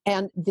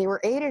 And they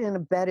were aided and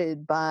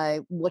abetted by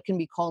what can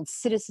be called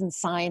citizen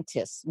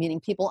scientists, meaning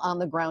people on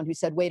the ground who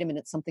said, wait a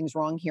minute, something's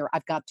wrong here.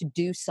 I've got to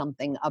do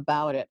something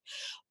about it.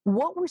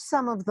 What were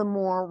some of the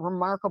more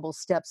remarkable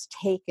steps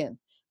taken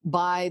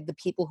by the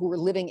people who were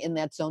living in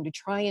that zone to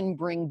try and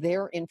bring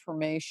their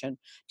information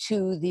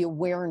to the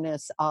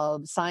awareness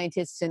of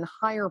scientists in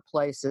higher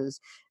places,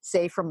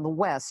 say from the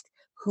West,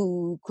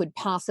 who could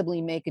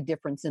possibly make a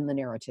difference in the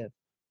narrative?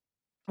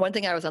 One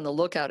thing I was on the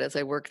lookout as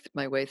I worked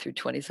my way through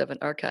 27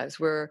 archives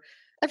were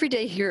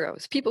everyday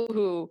heroes, people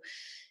who,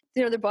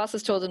 their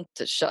bosses told them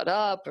to shut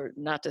up or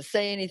not to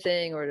say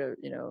anything or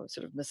to,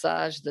 sort of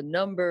massage the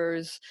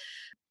numbers.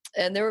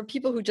 And there were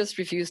people who just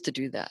refused to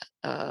do that.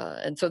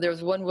 And so there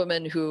was one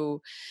woman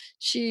who,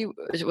 she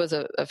was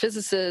a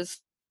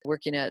physicist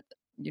working at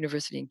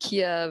university in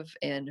Kiev,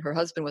 and her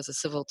husband was a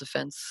civil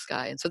defense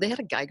guy. And so they had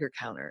a Geiger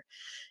counter.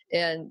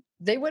 And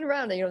they went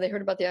around, they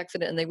heard about the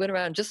accident, and they went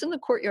around just in the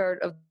courtyard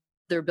of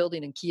their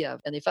building in Kiev.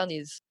 And they found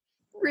these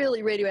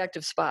really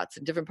radioactive spots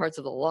in different parts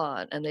of the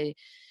lawn. And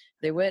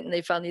they went and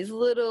they found these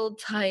little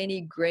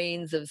tiny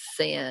grains of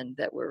sand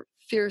that were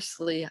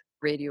fiercely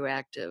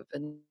radioactive.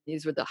 And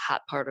these were the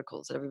hot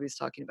particles that everybody's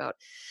talking about.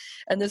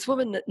 And this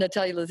woman,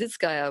 Natalia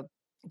Lizitskaya,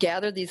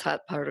 gathered these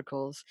hot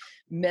particles,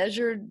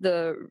 measured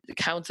the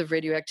counts of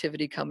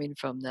radioactivity coming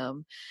from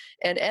them.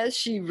 And as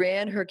she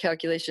ran her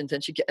calculations,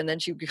 and then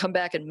she would come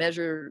back and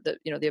measure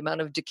the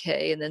amount of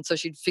decay. And then so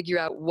she'd figure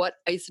out what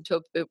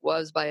isotope it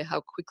was by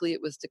how quickly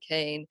it was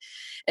decaying.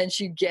 And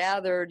she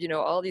gathered,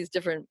 all these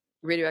different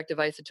radioactive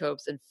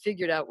isotopes and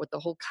figured out what the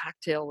whole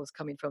cocktail was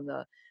coming from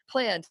the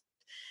plant.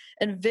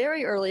 And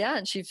very early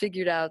on, she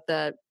figured out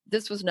that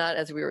this was not,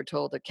 as we were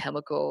told, a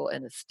chemical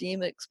and a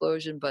steam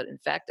explosion, but in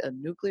fact, a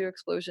nuclear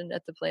explosion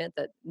at the plant,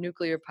 that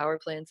nuclear power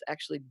plants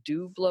actually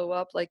do blow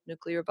up like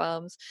nuclear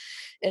bombs.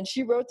 And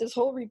she wrote this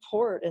whole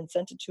report and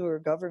sent it to her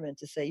government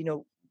to say,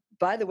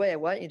 by the way, I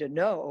want you to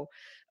know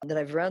that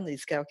I've run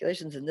these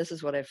calculations and this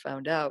is what I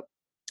found out.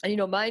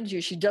 And, mind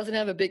you, she doesn't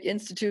have a big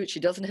institute. She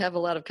doesn't have a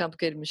lot of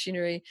complicated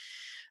machinery.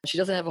 She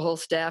doesn't have a whole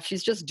staff.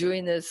 She's just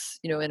doing this,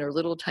 in her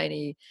little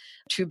tiny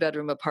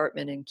 2-bedroom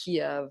apartment in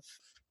Kiev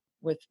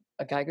with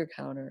a Geiger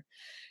counter.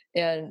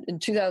 And in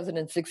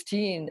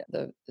 2016,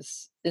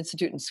 this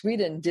institute in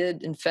Sweden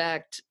did, in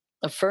fact,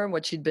 affirm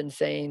what she'd been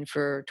saying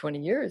for 20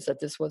 years, that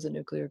this was a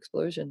nuclear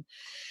explosion.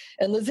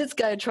 And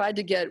Lizitskaya tried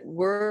to get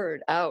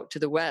word out to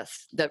the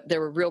West that there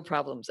were real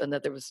problems and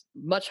that there was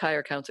much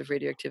higher counts of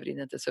radioactivity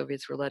than the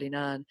Soviets were letting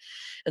on.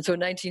 And so in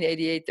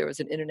 1988, there was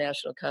an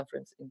international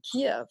conference in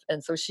Kiev.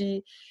 And so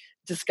she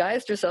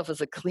disguised herself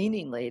as a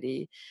cleaning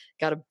lady,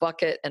 got a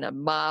bucket and a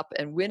mop,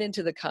 and went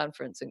into the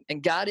conference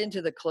and got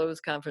into the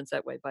closed conference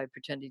that way by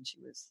pretending she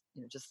was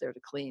just there to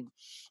clean.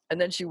 And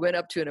then she went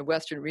up to a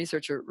Western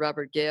researcher,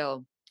 Robert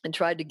Gale, and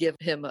tried to give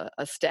him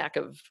a stack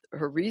of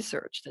her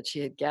research that she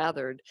had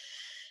gathered.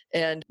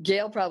 And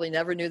Gale probably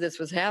never knew this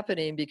was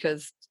happening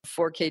because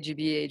 4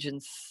 KGB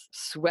agents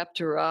swept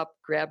her up,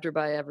 grabbed her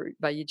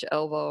by each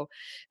elbow,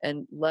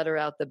 and led her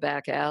out the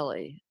back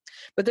alley.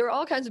 But there are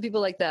all kinds of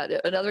people like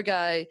that. Another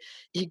guy,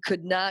 he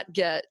could not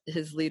get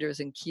his leaders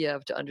in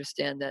Kiev to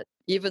understand that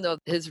even though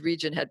his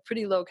region had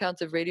pretty low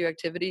counts of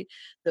radioactivity,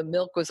 the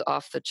milk was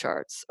off the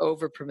charts,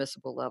 over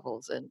permissible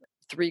levels, and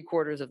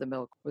 3/4 of the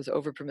milk was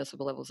over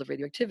permissible levels of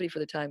radioactivity for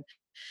the time.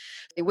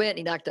 He went and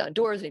he knocked on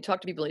doors and he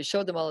talked to people and he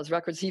showed them all his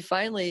records. He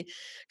finally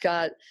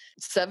got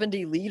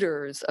 70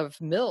 liters of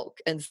milk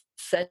and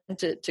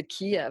sent it to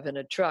Kiev in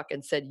a truck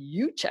and said,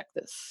 "You check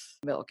this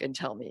milk and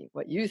tell me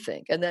what you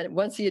think." And then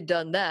once he had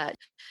done that,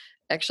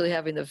 actually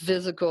having the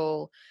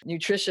physical,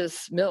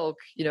 nutritious milk,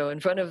 in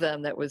front of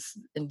them that was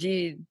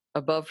indeed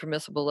above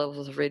permissible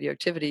levels of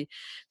radioactivity,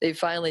 they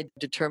finally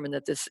determined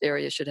that this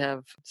area should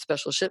have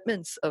special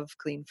shipments of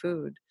clean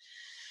food.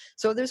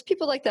 So there's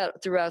people like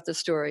that throughout the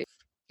story.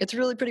 It's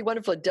really pretty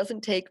wonderful. It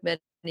doesn't take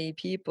many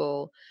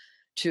people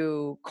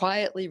to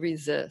quietly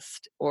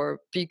resist or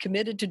be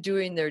committed to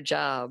doing their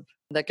job.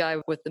 That guy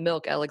with the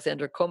milk,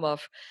 Alexander Komov,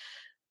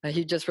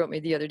 he just wrote me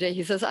the other day.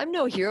 He says, "I'm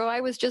no hero.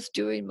 I was just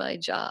doing my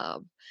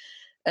job."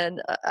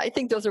 And I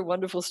think those are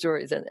wonderful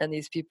stories. And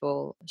these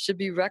people should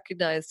be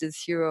recognized as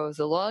heroes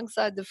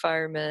alongside the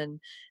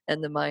firemen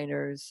and the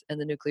miners and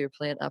the nuclear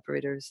plant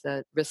operators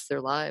that risked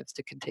their lives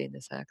to contain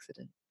this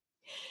accident.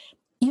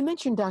 You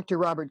mentioned Dr.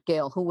 Robert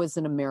Gale, who was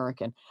an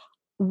American.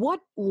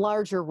 What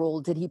larger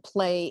role did he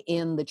play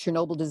in the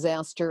Chernobyl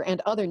disaster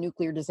and other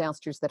nuclear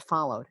disasters that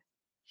followed?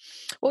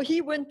 Well,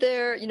 he went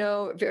there,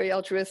 very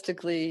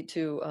altruistically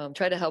to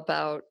try to help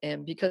out.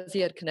 And because he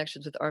had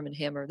connections with Armand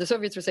Hammer, the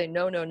Soviets were saying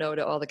no, no, no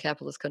to all the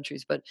capitalist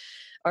countries. But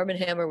Armand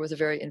Hammer was a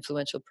very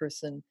influential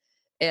person.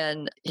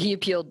 And he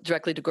appealed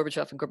directly to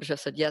Gorbachev, and Gorbachev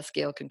said, yes,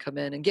 Gale can come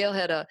in. And Gale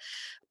had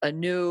a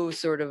new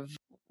sort of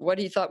what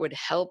he thought would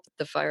help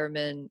the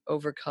firemen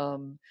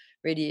overcome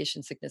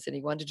radiation sickness, and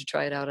he wanted to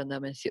try it out on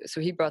them. And so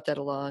he brought that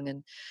along.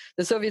 And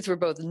the Soviets were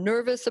both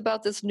nervous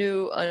about this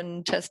new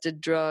untested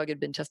drug. It had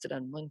been tested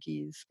on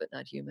monkeys, but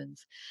not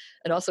humans,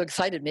 and also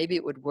excited maybe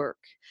it would work.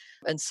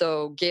 And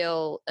so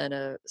Gale and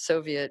a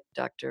Soviet,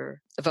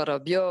 Dr.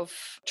 Vorobyov,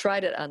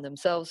 tried it on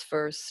themselves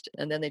first,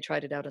 and then they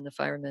tried it out on the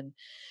firemen.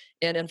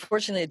 And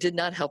unfortunately, it did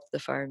not help the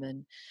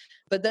firemen.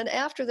 But then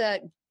after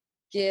that,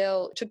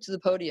 Gale took to the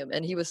podium,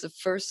 and he was the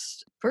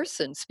first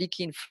person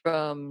speaking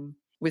from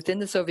within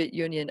the Soviet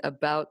Union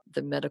about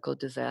the medical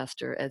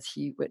disaster as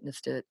he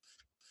witnessed it.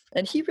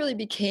 And he really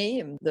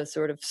became the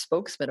sort of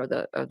spokesman or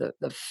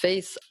the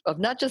face of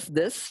not just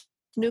this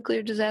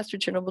nuclear disaster,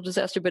 Chernobyl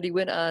disaster, but he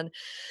went on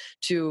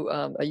to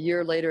a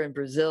year later in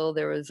Brazil,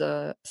 there was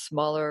a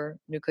smaller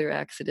nuclear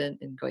accident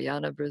in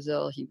Goiânia,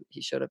 Brazil.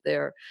 He showed up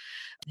there.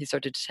 He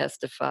started to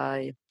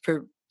testify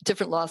for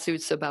different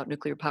lawsuits about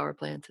nuclear power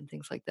plants and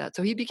things like that.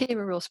 So he became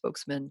a real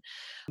spokesman,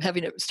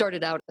 having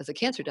started out as a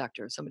cancer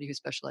doctor, somebody who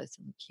specialized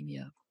in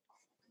leukemia.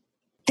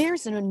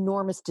 There's an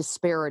enormous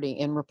disparity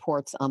in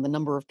reports on the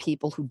number of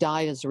people who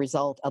died as a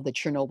result of the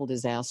Chernobyl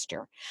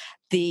disaster.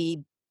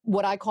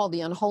 What I call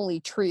the unholy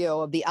trio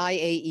of the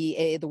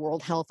IAEA, the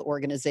World Health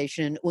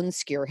Organization, and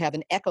UNSCEAR have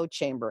an echo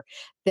chamber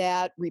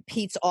that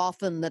repeats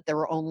often that there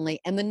are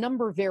only, and the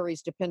number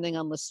varies depending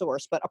on the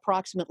source, but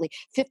approximately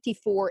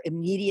 54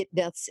 immediate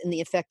deaths in the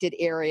affected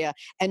area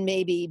and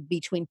maybe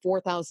between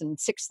 4,000 and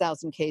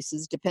 6,000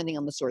 cases, depending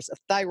on the source, of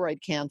thyroid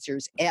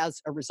cancers as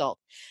a result.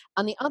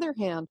 On the other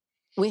hand,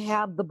 we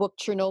have the book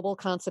Chernobyl,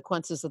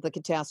 Consequences of the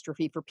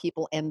Catastrophe for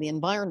People and the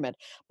Environment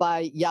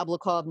by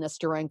Yablokov,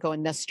 Nestorenko,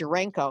 and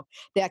Nestorenko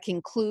that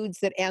concludes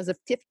that as of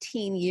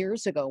 15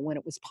 years ago, when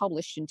it was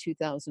published in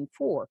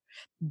 2004,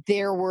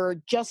 there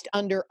were just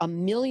under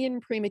 1 million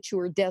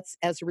premature deaths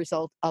as a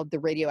result of the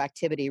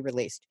radioactivity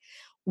released.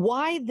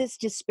 Why this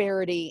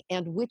disparity,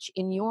 and which,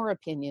 in your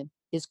opinion,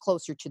 is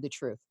closer to the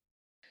truth?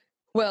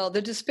 Well,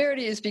 the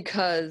disparity is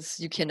because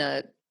you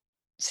cannot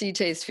see,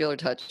 taste, feel, or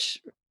touch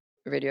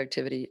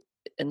radioactivity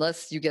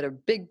unless you get a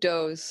big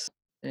dose,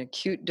 an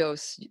acute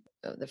dose.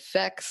 The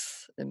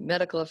effects, the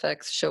medical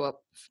effects show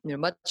up,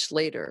 much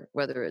later,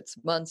 whether it's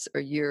months or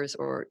years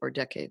or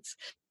decades.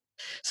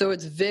 So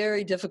it's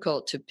very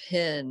difficult to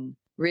pin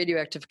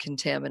radioactive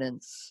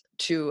contaminants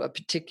to a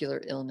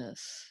particular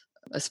illness,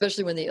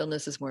 especially when the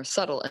illness is more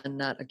subtle and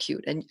not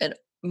acute. And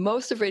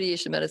most of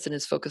radiation medicine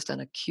is focused on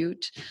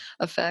acute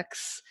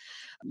effects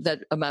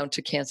that amount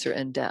to cancer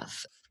and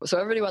death. So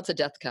everybody wants a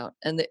death count,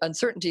 and the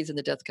uncertainties in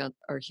the death count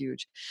are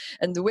huge.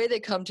 And the way they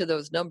come to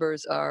those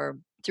numbers are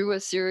through a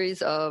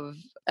series of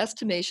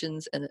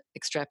estimations and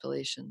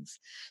extrapolations.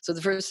 So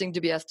the first thing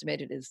to be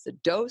estimated is the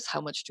dose.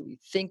 How much do we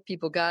think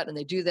people got? And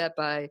they do that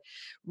by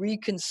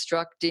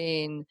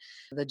reconstructing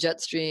the jet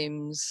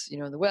streams,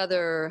 the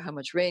weather, how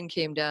much rain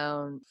came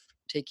down,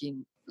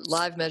 taking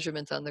live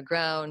measurements on the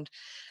ground,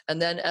 and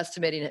then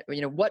estimating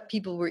what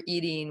people were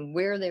eating,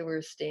 where they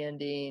were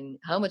standing,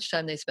 how much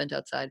time they spent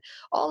outside.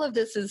 All of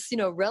this is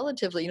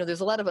relatively, there's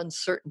a lot of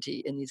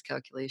uncertainty in these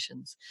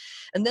calculations.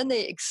 And then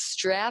they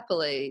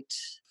extrapolate.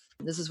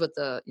 This is what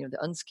the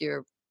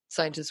unscare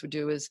scientists would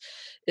do, is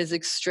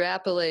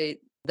extrapolate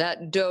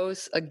that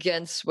dose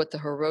against what the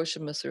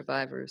Hiroshima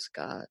survivors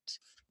got.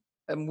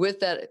 And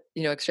with that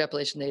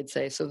extrapolation, they'd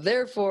say, so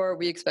therefore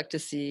we expect to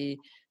see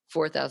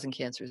 4,000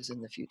 cancers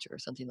in the future, or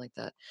something like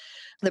that.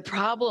 The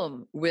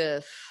problem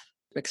with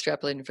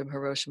extrapolating from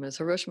Hiroshima is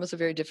a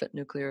very different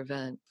nuclear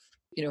event.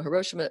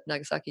 Hiroshima,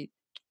 Nagasaki,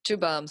 2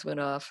 bombs went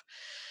off.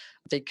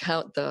 They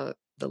count the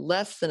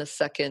less than a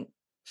second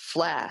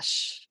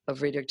flash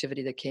of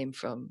radioactivity that came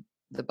from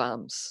the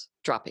bombs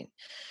dropping.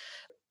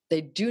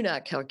 They do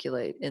not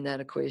calculate in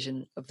that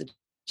equation of the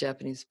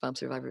Japanese bomb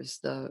survivors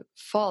the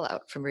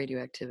fallout from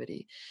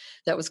radioactivity.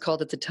 That was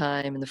called at the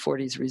time in the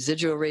 40s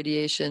residual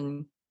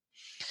radiation.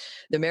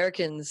 The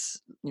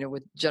Americans,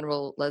 with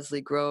General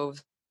Leslie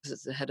Groves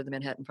as the head of the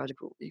Manhattan Project,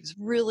 he was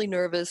really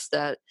nervous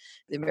that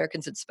the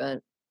Americans had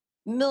spent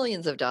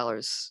millions of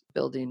dollars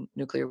building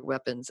nuclear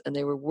weapons, and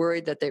they were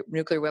worried that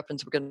nuclear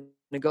weapons were going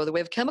to go the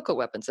way of chemical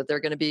weapons, that they're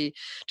going to be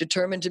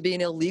determined to be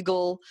an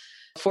illegal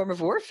form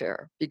of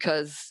warfare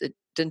because it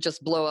didn't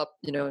just blow up,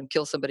 and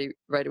kill somebody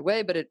right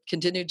away, but it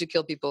continued to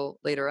kill people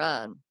later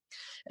on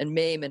and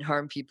maim and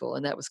harm people.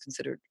 And that was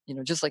considered,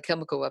 just like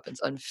chemical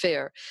weapons,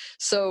 unfair.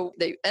 So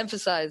they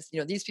emphasized,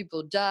 these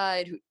people who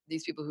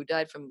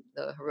died from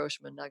the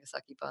Hiroshima and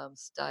Nagasaki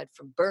bombs died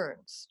from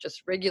burns,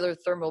 just regular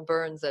thermal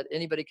burns that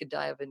anybody could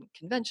die of in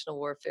conventional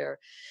warfare.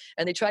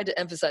 And they tried to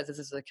emphasize this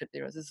is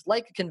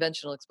like a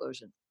conventional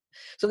explosion.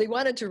 So they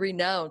wanted to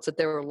renounce that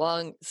there were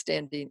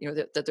long-standing,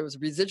 that there was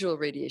residual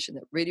radiation,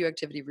 that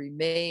radioactivity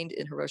remained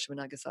in Hiroshima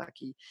and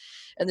Nagasaki.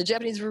 And the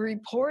Japanese were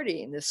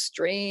reporting this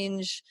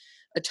strange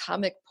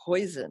atomic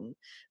poison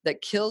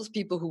that kills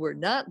people who were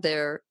not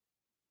there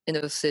in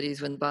those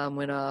cities when the bomb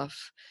went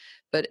off,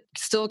 but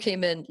still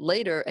came in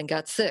later and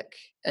got sick.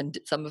 And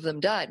some of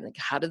them died. Like,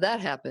 how did that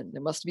happen?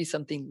 There must be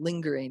something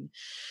lingering.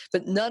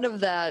 But none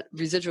of that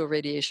residual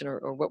radiation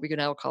or what we can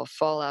now call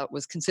fallout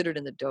was considered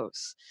in the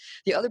dose.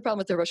 The other problem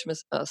with the Hiroshima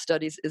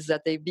studies is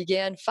that they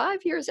began 5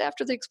 years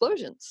after the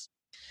explosions.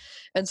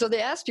 And so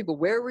they asked people,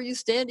 where were you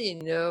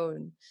standing,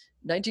 in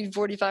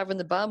 1945 when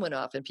the bomb went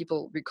off? And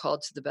people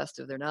recalled to the best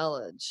of their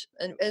knowledge.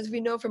 And as we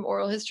know from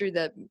oral history,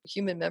 that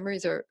human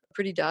memories are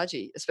pretty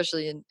dodgy,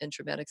 especially in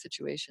traumatic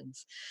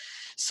situations.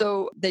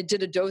 So they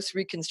did a dose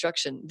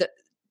reconstruction. The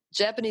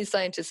Japanese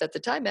scientists at the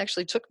time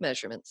actually took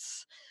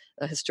measurements.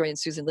 Historian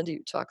Susan Lindy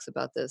talks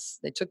about this.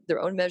 They took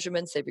their own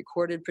measurements. They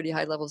recorded pretty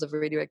high levels of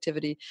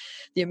radioactivity.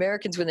 The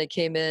Americans, when they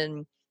came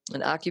in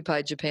and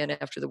occupied Japan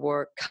after the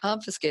war,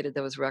 confiscated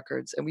those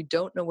records, and we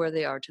don't know where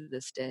they are to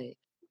this day.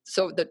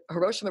 So the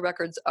Hiroshima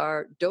records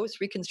are dose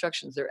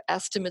reconstructions. They're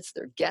estimates,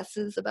 they're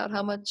guesses about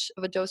how much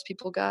of a dose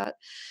people got.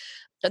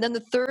 And then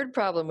the third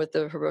problem with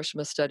the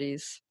Hiroshima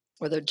studies,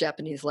 or the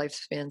Japanese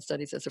lifespan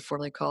studies as they're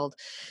formally called,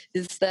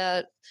 is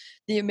that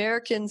the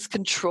Americans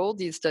controlled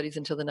these studies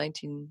until the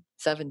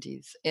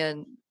 1970s.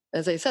 And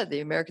as I said,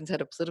 the Americans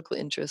had a political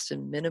interest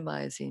in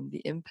minimizing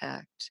the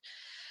impact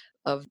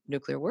of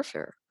nuclear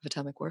warfare, of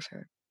atomic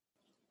warfare.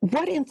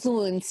 What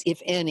influence,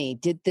 if any,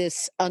 did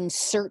this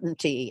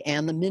uncertainty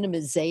and the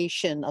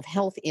minimization of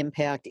health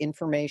impact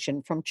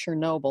information from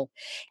Chernobyl,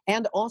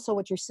 and also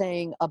what you're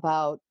saying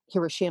about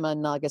Hiroshima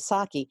and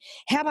Nagasaki,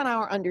 have on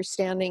our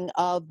understanding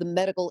of the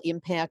medical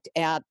impact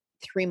at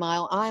 3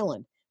 Mile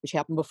Island, which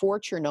happened before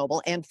Chernobyl,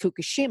 and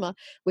Fukushima,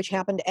 which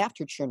happened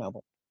after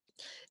Chernobyl?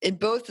 In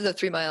both the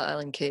 3 Mile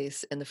Island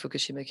case and the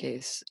Fukushima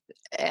case,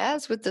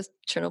 as with the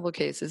Chernobyl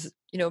cases,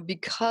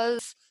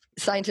 because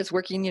scientists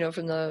working,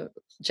 from the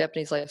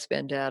Japanese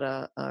lifespan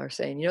data are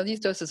saying, these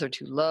doses are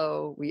too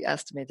low. We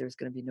estimate there's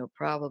going to be no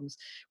problems.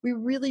 We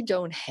really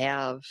don't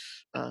have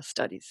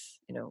studies.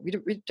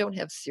 We don't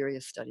have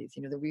serious studies.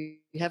 That we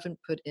haven't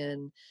put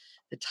in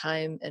the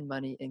time and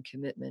money and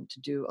commitment to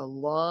do a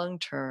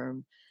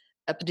long-term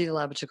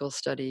epidemiological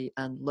study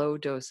on low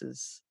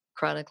doses,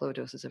 chronic low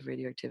doses of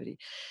radioactivity.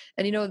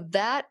 And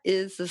that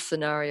is the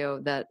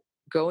scenario that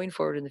going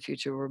forward in the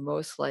future we're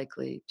most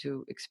likely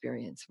to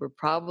experience. We're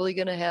probably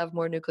going to have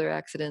more nuclear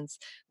accidents,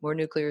 more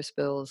nuclear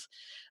spills.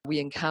 We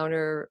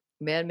encounter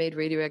man-made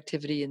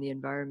radioactivity in the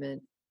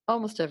environment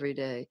almost every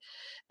day.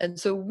 And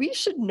so we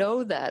should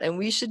know that, and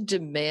we should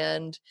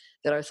demand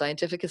that our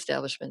scientific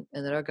establishment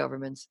and that our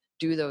governments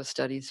do those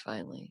studies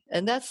finally.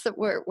 And that's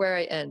where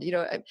I end.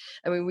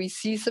 I mean, we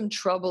see some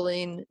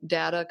troubling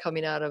data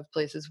coming out of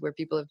places where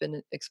people have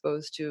been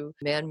exposed to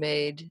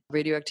man-made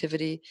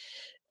radioactivity,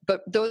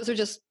 but those are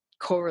just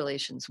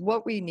correlations.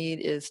 What we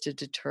need is to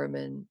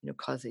determine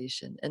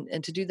causation.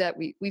 And to do that,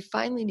 we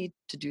finally need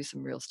to do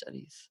some real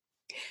studies.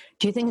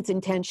 Do you think it's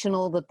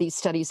intentional that these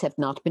studies have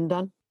not been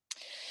done?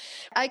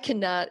 I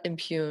cannot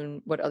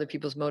impugn what other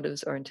people's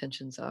motives or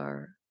intentions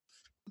are,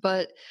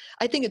 but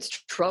I think it's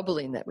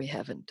troubling that we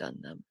haven't done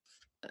them.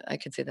 I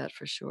can say that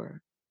for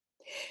sure.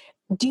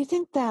 Do you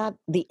think that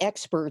the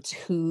experts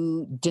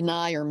who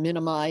deny or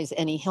minimize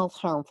any health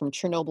harm from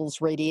Chernobyl's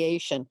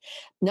radiation,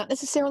 not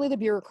necessarily the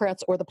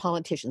bureaucrats or the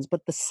politicians,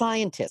 but the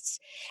scientists,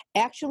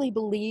 actually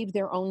believe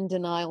their own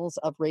denials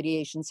of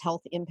radiation's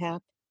health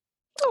impact?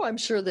 Oh, I'm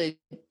sure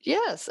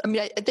yes. I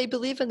mean, they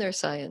believe in their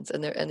science,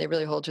 and they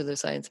really hold to their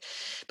science.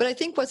 But I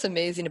think what's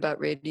amazing about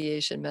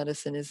radiation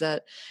medicine is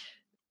that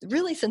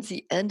really since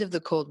the end of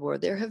the Cold War,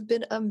 there have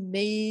been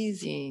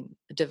amazing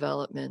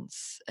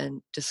developments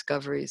and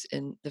discoveries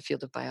in the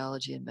field of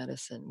biology and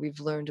medicine. We've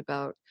learned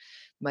about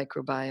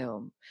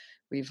microbiome.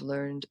 We've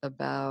learned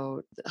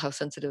about how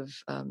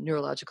sensitive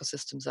neurological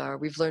systems are.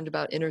 We've learned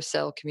about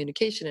intercell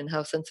communication and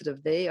how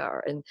sensitive they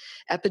are, and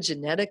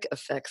epigenetic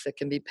effects that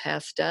can be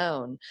passed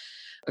down.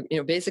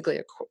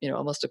 Basically,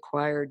 almost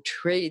acquired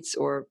traits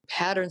or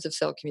patterns of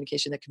cell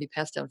communication that can be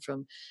passed down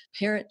from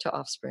parent to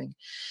offspring.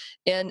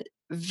 And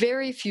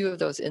very few of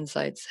those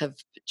insights have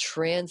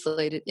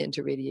translated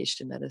into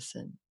radiation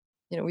medicine.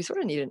 We sort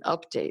of need an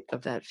update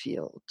of that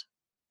field.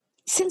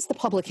 Since the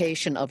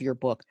publication of your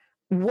book,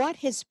 what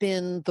has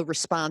been the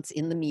response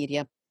in the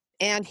media?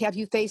 And have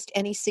you faced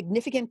any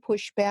significant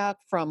pushback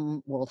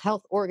from World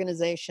Health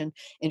Organization,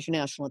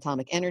 International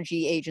Atomic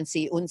Energy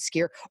Agency,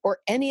 UNSCEAR, or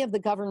any of the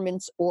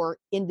governments or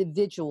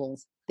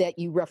individuals that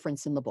you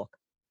reference in the book?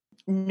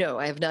 No,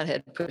 I have not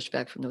had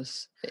pushback from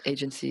those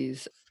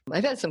agencies.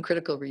 I've had some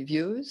critical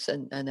reviews,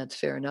 and that's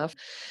fair enough.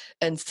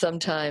 And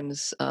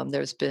sometimes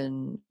there's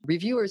been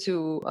reviewers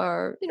who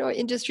are,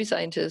 industry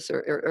scientists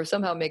or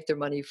somehow make their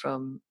money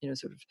from,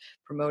 sort of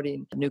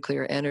promoting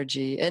nuclear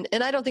energy. And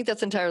I don't think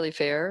that's entirely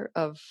fair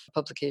of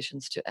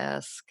publications to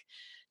ask,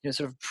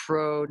 sort of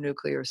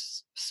pro-nuclear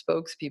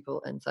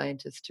spokespeople and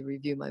scientists to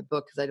review my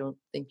book, because I don't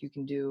think you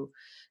can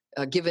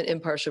give an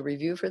impartial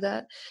review for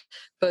that.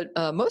 But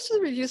most of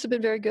the reviews have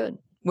been very good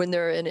when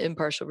they're an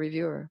impartial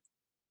reviewer.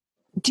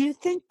 Do you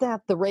think that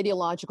the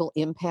radiological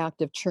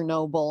impact of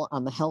Chernobyl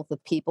on the health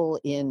of people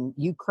in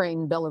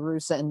Ukraine,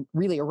 Belarus, and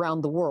really around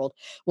the world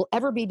will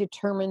ever be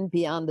determined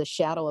beyond the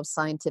shadow of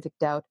scientific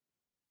doubt?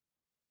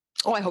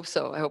 Oh, I hope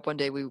so. I hope one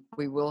day we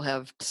will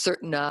have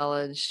certain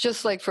knowledge,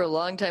 just like for a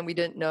long time we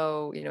didn't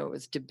know, it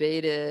was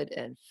debated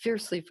and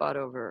fiercely fought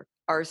over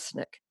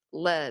arsenic,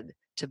 lead,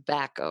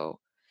 tobacco,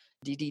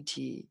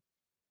 DDT,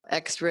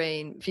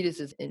 X-raying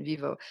fetuses in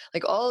vivo.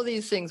 Like all of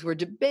these things were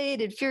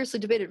debated, fiercely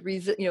debated,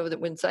 that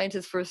when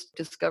scientists first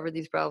discovered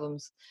these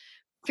problems,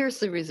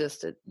 fiercely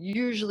resisted,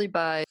 usually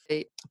by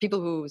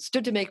people who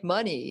stood to make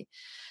money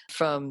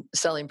from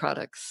selling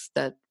products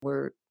that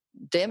were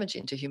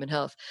damaging to human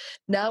health.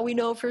 Now we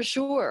know for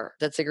sure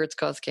that cigarettes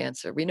cause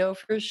cancer. We know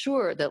for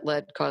sure that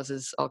lead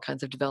causes all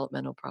kinds of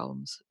developmental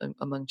problems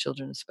among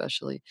children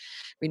especially.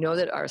 We know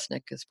that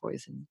arsenic is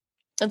poison.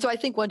 And so I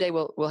think one day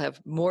we'll have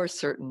more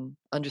certain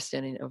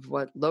understanding of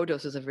what low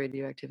doses of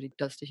radioactivity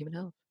does to human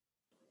health.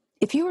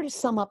 If you were to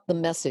sum up the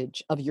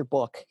message of your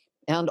book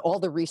and all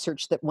the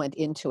research that went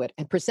into it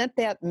and present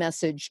that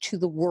message to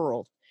the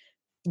world,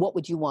 what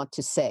would you want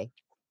to say?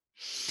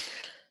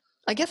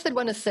 I guess I'd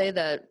want to say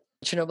that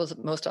Chernobyl is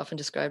most often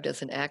described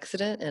as an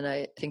accident, and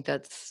I think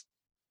that's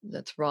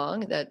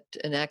wrong. That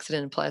an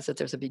accident implies that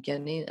there's a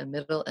beginning, a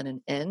middle, and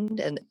an end.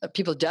 And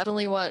people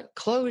definitely want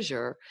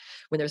closure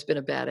when there's been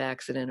a bad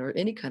accident or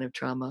any kind of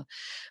trauma.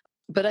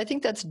 But I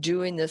think that's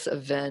doing this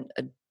event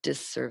a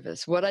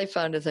disservice. What I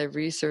found as I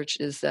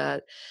researched is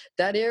that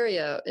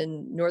area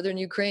in northern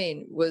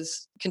Ukraine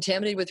was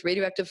contaminated with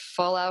radioactive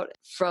fallout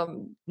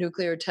from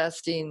nuclear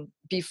testing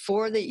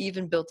before they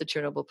even built the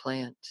Chernobyl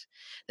plant.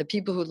 The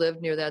people who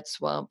lived near that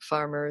swamp,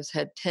 farmers,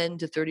 had 10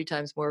 to 30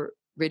 times more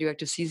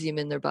radioactive cesium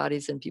in their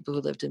bodies than people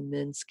who lived in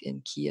Minsk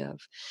and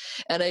Kiev.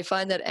 And I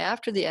find that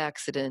after the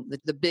accident,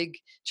 the big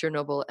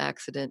Chernobyl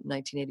accident in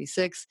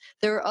 1986,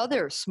 there are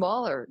other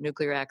smaller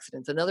nuclear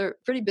accidents. Another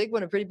pretty big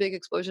one, a pretty big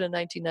explosion in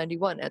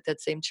 1991 at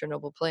that same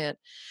Chernobyl plant.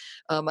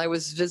 I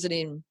was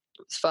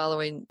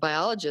following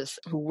biologists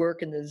who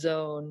work in the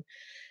zone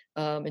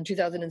in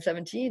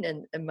 2017,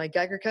 and my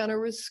Geiger counter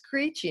was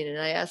screeching. And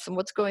I asked them,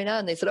 what's going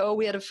on? They said, oh,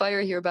 we had a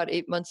fire here about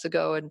 8 months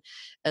ago,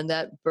 and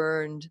that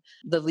burned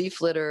the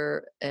leaf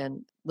litter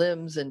and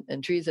limbs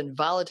and trees and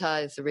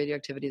volatilized the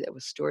radioactivity that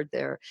was stored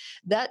there.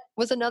 That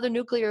was another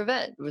nuclear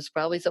event. It was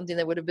probably something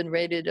that would have been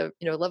rated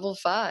level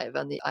 5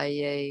 on the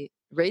IAEA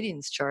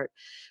ratings chart,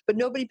 but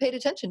nobody paid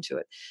attention to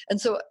it. And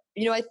so,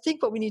 I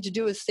think what we need to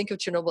do is think of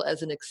Chernobyl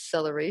as an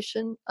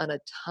acceleration on a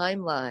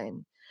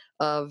timeline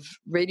of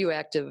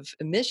radioactive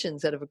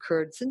emissions that have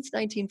occurred since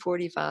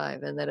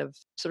 1945 and that have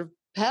sort of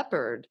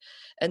peppered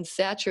and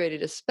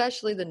saturated,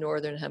 especially the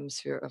northern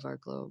hemisphere of our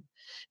globe.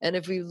 And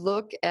if we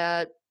look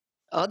at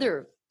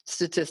other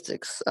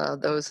statistics,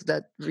 those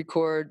that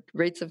record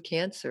rates of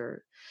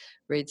cancer,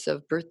 rates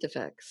of birth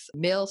defects,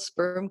 male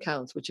sperm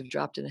counts, which have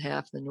dropped in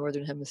half in the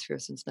northern hemisphere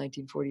since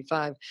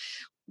 1945,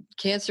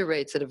 cancer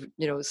rates that have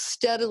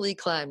steadily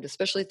climbed,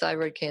 especially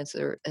thyroid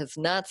cancer has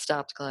not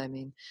stopped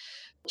climbing.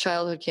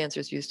 Childhood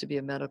cancers used to be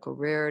a medical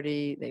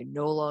rarity. They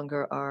no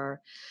longer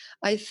are.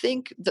 I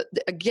think that,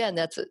 again,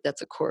 that's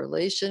a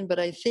correlation, but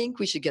I think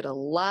we should get a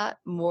lot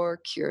more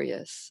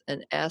curious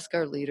and ask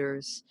our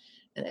leaders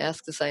and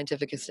ask the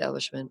scientific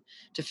establishment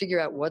to figure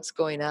out what's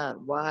going on.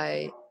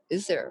 Why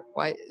is there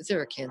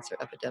a cancer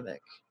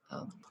epidemic?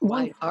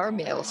 Why are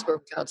male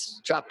sperm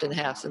counts dropped in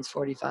half since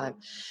 45?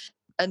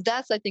 And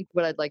that's, I think,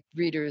 what I'd like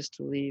readers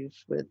to leave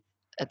with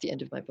at the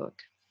end of my book.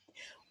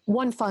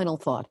 One final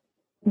thought.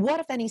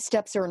 What, if any,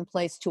 steps are in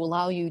place to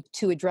allow you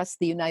to address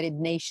the United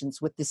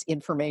Nations with this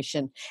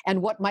information?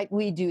 And what might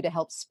we do to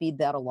help speed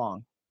that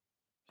along?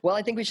 Well,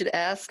 I think we should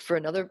ask for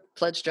another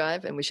pledge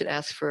drive, and we should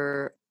ask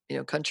for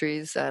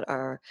countries that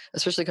are,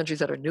 especially countries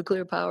that are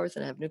nuclear powers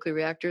and have nuclear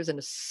reactors, and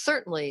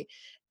certainly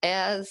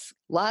as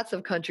lots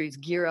of countries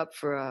gear up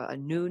for a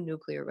new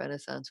nuclear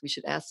renaissance, we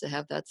should ask to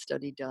have that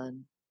study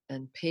done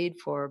and paid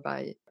for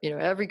by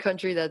every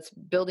country that's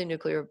building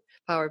nuclear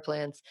power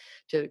plants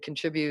to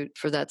contribute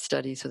for that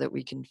study, so that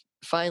we can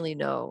finally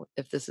know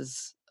if this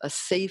is a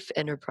safe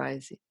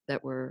enterprise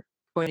that we're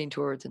pointing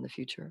towards in the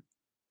future.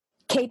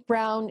 Kate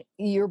Brown,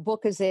 your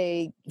book is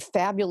a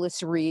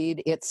fabulous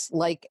read. It's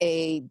like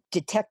a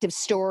detective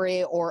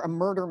story or a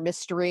murder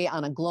mystery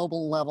on a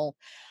global level.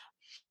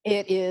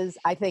 It is,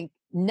 I think,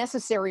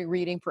 necessary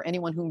reading for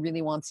anyone who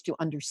really wants to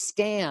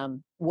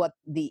understand what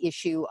the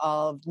issue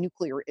of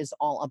nuclear is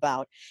all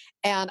about.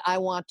 And I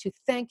want to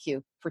thank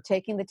you for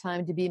taking the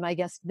time to be my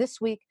guest this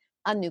week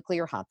on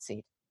Nuclear Hot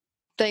Seat.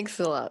 Thanks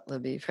a lot,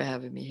 Libby, for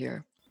having me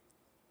here.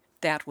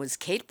 That was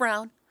Kate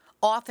Brown,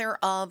 author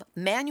of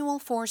Manual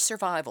for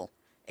Survival,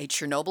 A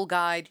Chernobyl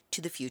Guide to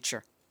the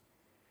Future.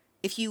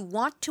 If you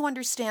want to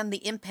understand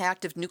the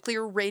impact of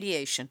nuclear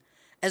radiation,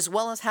 as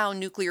well as how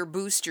nuclear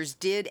boosters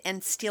did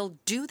and still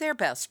do their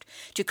best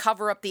to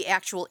cover up the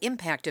actual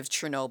impact of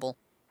Chernobyl,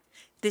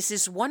 this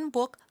is one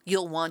book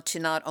you'll want to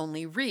not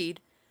only read,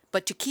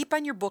 but to keep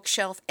on your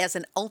bookshelf as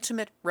an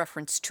ultimate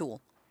reference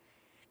tool.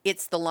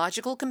 It's the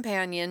logical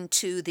companion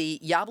to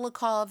the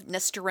Yablokov,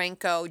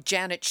 Nestorenko,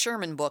 Janet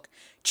Sherman book,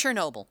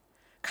 Chernobyl,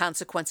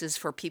 Consequences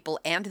for People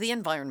and the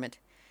Environment,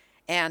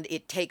 and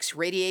it takes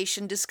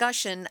radiation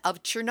discussion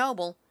of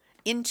Chernobyl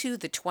into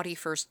the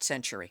 21st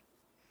century.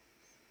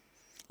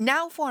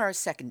 Now for our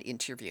second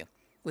interview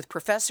with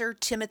Professor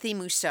Timothy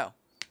Mousseau.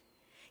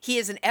 He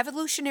is an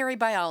evolutionary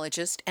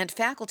biologist and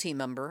faculty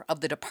member of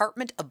the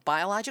Department of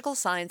Biological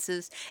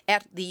Sciences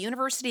at the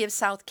University of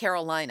South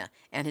Carolina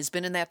and has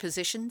been in that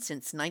position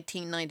since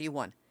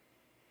 1991.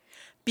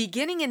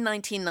 Beginning in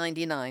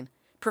 1999,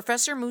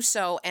 Professor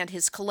Mousseau and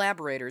his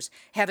collaborators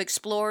have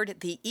explored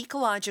the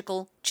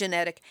ecological,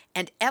 genetic,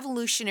 and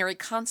evolutionary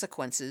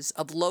consequences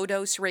of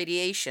low-dose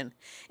radiation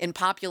in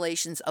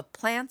populations of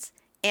plants,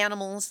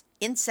 animals,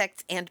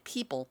 insects, and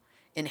people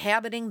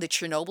inhabiting the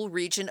Chernobyl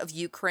region of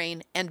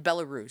Ukraine and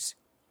Belarus.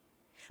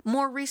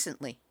 More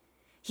recently,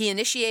 he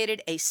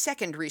initiated a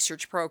second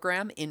research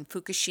program in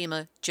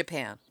Fukushima,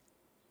 Japan.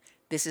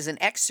 This is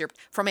an excerpt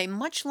from a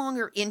much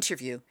longer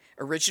interview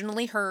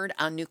originally heard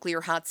on Nuclear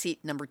Hot Seat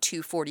number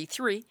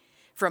 243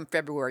 from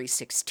February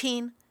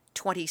 16,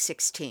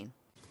 2016.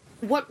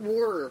 What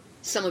were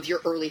some of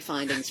your early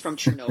findings from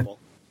Chernobyl?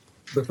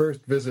 The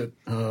first visit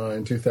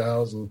in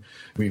 2000,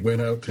 we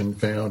went out and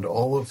found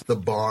all of the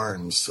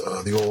barns,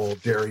 the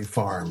old dairy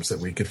farms that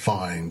we could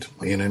find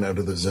in and out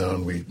of the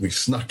zone. We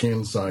snuck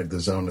inside the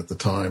zone at the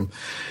time.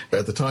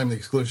 At the time, the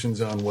exclusion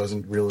zone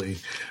wasn't really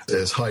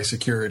as high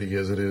security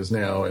as it is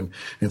now, and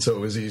so it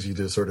was easy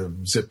to sort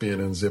of zip in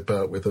and zip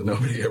out with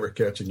nobody ever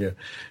catching you.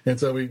 And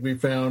so we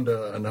found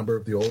a number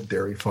of the old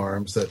dairy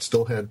farms that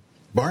still had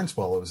barn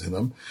swallows in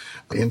them,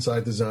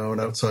 inside the zone,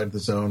 outside the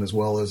zone, as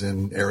well as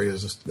in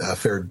areas a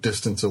fair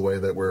distance away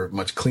that were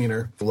much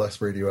cleaner, less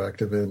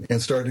radioactive,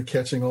 and started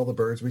catching all the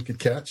birds we could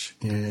catch.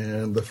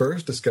 And the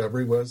first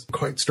discovery was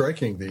quite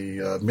striking.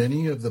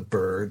 Many of the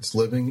birds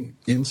living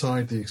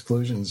inside the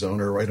exclusion zone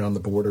or right on the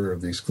border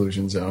of the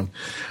exclusion zone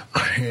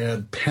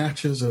had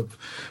patches of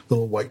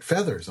little white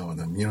feathers on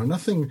them.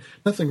 Nothing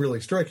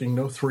really striking,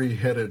 no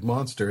three-headed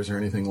monsters or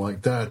anything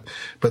like that.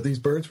 But these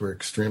birds were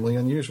extremely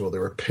unusual. They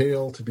were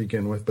pale to begin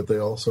begin with, but they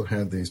also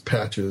had these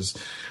patches,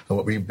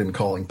 what we've been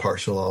calling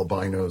partial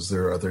albinos.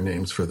 There are other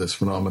names for this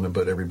phenomenon,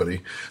 but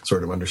everybody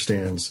sort of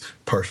understands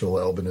partial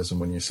albinism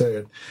when you say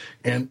it.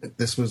 And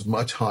this was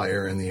much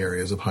higher in the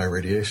areas of high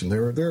radiation.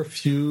 There are a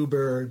few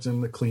birds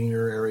in the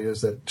cleaner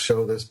areas that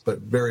show this, but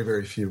very,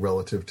 very few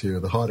relative to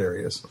the hot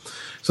areas.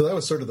 So that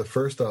was sort of the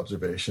first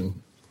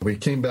observation. We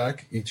came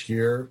back each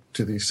year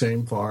to these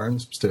same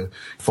farms to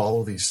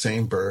follow these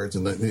same birds.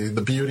 And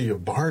the beauty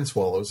of barn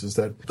swallows is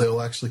that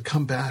they'll actually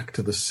come back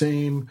to the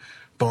same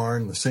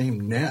barn, the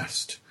same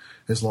nest,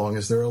 as long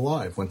as they're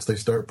alive once they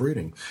start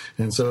breeding.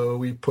 And so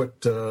we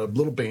put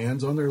little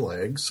bands on their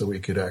legs so we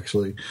could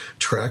actually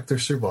track their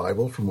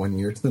survival from one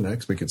year to the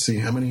next. We could see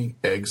how many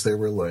eggs they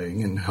were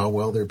laying and how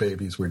well their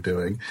babies were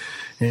doing.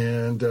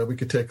 And we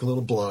could take a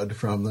little blood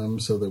from them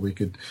so that we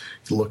could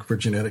look for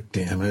genetic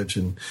damage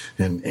and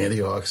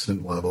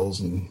antioxidant levels.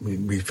 And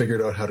we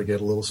figured out how to get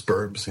a little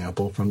sperm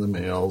sample from the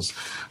males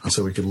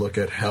so we could look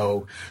at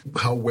how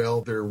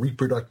well their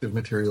reproductive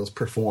materials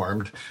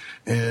performed.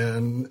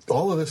 And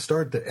all of this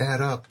started to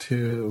add up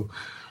to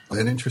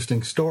an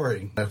interesting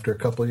story after a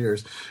couple of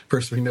years.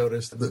 First, we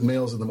noticed that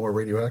males in the more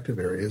radioactive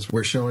areas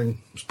were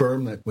showing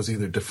sperm that was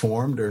either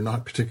deformed or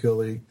not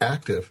particularly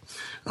active,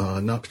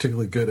 not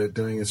particularly good at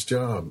doing its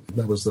job.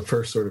 That was the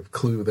first sort of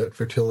clue that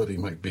fertility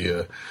might be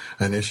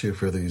an issue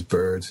for these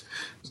birds.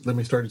 Then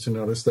we started to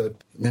notice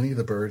that many of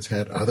the birds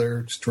had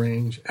other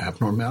strange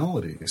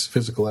abnormalities,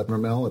 physical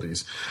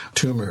abnormalities,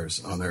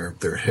 tumors on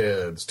their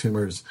heads,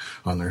 tumors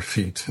on their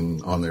feet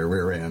and on their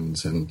rear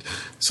ends, and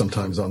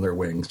sometimes on their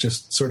wings,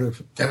 just sort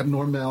of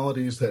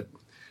abnormalities that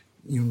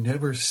you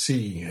never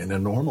see in a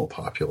normal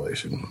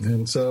population.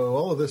 And so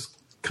all of this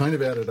kind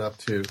of added up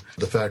to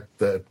the fact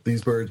that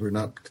these birds were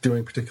not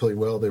doing particularly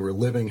well. They were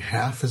living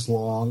half as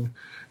long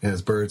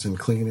as birds in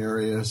clean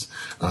areas.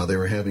 They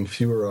were having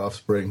fewer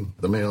offspring.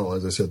 The male,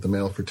 as I said, the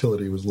male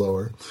fertility was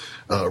lower.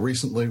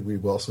 Recently,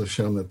 we've also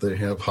shown that they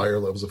have higher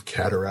levels of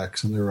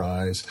cataracts in their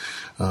eyes.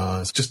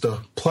 It's just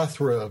a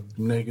plethora of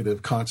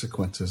negative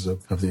consequences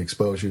of the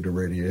exposure to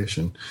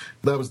radiation.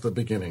 That was the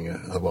beginning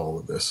of all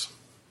of this.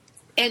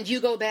 And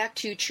you go back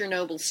to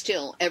Chernobyl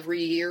still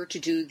every year to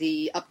do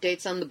the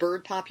updates on the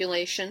bird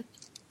population?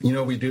 You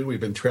know, we do.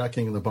 We've been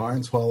tracking the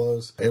barn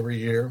swallows every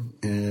year.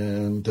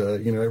 And,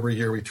 every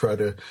year we try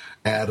to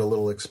add a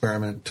little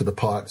experiment to the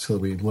pot so that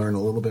we learn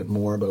a little bit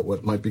more about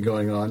what might be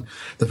going on.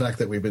 The fact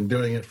that we've been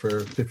doing it for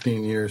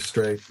 15 years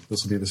straight,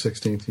 this will be the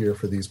 16th year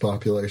for these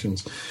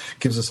populations,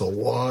 gives us a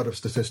lot of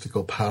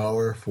statistical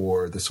power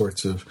for the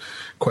sorts of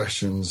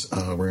questions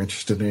we're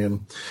interested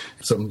in.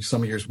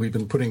 Some years we've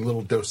been putting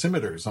little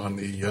dosimeters on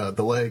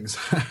the legs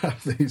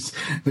of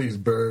these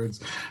birds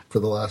for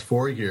the last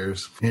 4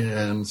 years.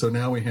 And so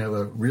now we have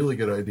a really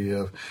good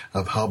idea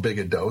of how big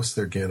a dose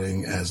they're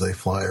getting as they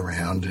fly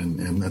around,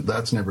 and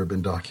that's never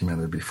been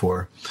documented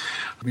before.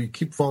 We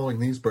keep following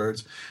these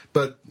birds,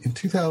 but in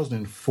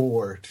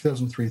 2003,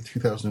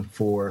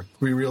 2004,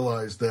 we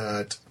realized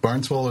that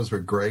barn swallows were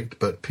great,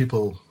 but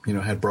people,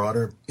 had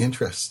broader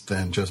interests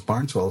than just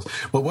barn swallows.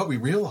 Well, what we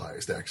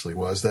realized actually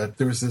was that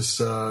there was this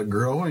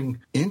growing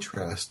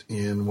interest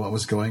in what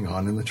was going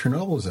on in the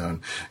Chernobyl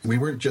zone. We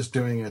weren't just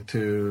doing it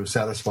to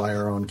satisfy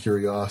our own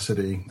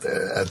curiosity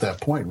at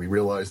that point. We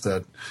realized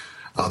that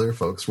other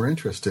folks were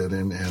interested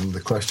in, and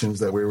the questions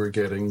that we were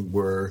getting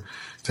were,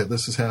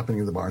 this is happening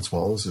to the barn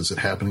swallows. Is it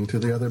happening to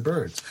the other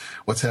birds?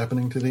 What's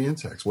happening to the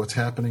insects? What's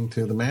happening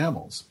to the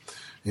mammals?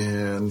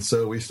 And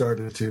so we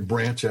started to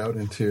branch out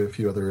into a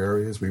few other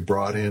areas. We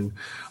brought in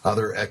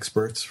other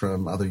experts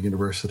from other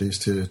universities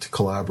to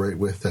collaborate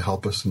with, to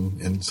help us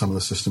in some of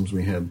the systems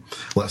we had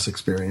less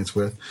experience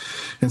with.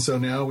 And so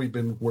now we've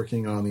been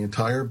working on the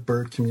entire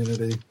bird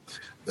community.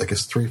 I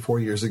guess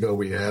 3-4 years ago,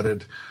 we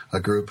added a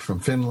group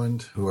from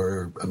Finland who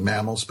are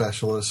mammal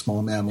specialists,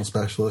 small mammal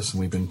specialists, and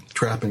we've been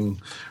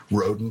trapping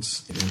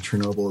rodents in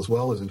Chernobyl as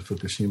well as in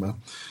Fukushima,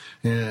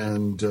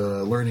 and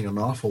learning an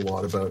awful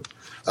lot about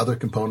other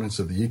components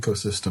of the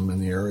ecosystem in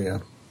the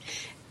area.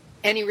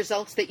 Any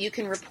results that you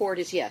can report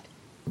as yet?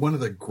 One of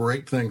the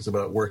great things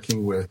about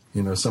working with,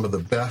 some of the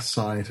best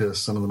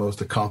scientists, some of the most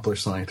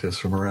accomplished scientists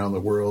from around the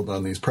world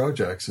on these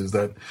projects is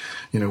that,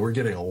 we're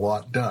getting a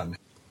lot done.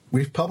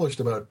 We've published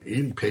about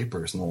 80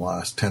 papers in the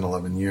last 10,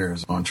 11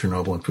 years on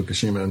Chernobyl and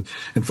Fukushima,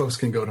 and folks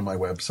can go to my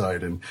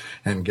website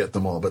and get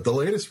them all. But the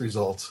latest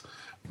results,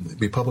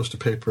 we published a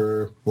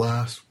paper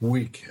last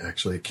week,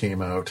 actually. It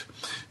came out.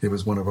 It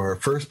was one of our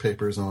first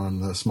papers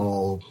on the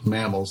small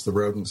mammals, the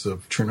rodents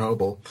of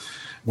Chernobyl,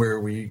 where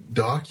we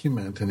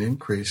document an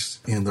increase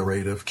in the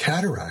rate of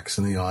cataracts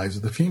in the eyes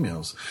of the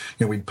females.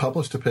 We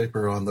published a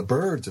paper on the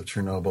birds of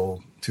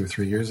Chernobyl 2 or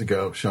 3 years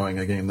ago, showing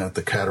again that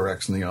the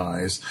cataracts in the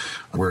eyes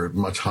were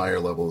much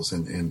higher levels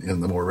in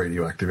the more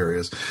radioactive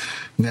areas.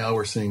 Now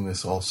we're seeing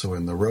this also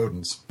in the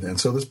rodents. And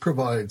so this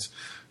provides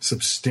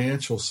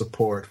substantial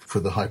support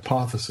for the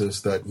hypothesis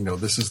that,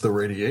 this is the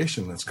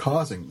radiation that's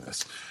causing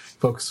this.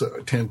 folks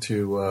tend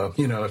to,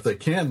 if they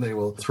can, they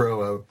will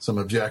throw out some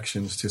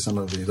objections to some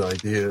of these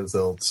ideas.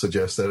 They'll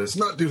suggest that it's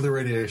not due to the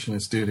radiation,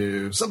 it's due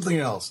to something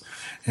else.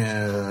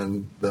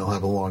 And they'll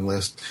have a long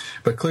list.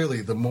 But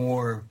clearly, the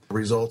more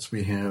results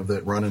we have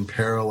that run in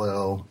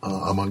parallel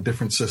among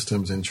different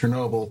systems in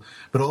Chernobyl,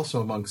 but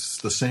also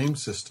amongst the same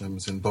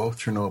systems in both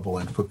Chernobyl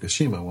and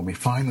Fukushima, when we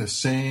find the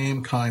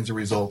same kinds of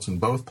results in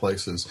both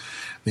places,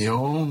 the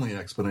only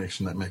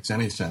explanation that makes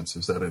any sense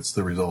is that it's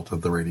the result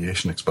of the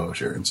radiation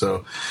exposure. And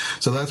so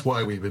that's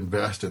why we've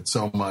invested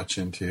so much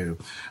into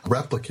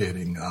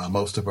replicating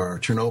most of our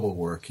Chernobyl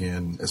work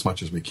in as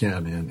much as we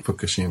can in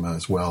Fukushima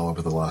as well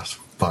over the last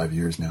 5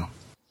 years now.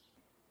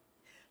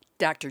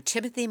 Dr.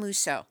 Timothy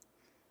Mousseau.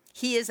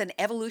 He is an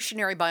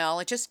evolutionary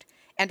biologist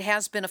and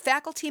has been a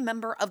faculty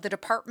member of the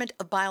Department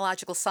of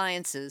Biological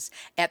Sciences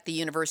at the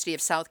University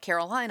of South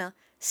Carolina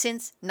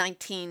since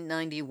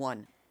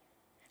 1991.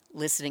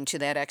 Listening to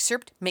that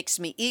excerpt makes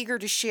me eager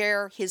to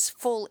share his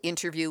full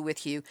interview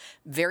with you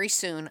very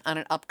soon on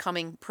an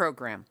upcoming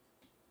program.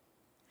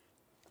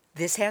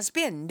 This has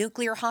been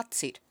Nuclear Hot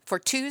Seat for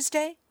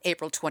Tuesday,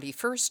 April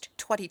 21st,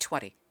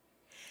 2020.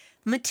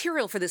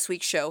 Material for this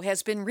week's show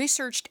has been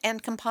researched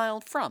and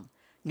compiled from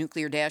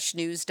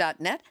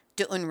nuclear-news.net,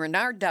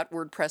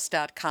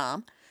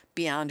 deunrenard.wordpress.com,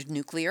 Beyond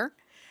Nuclear,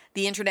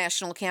 the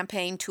International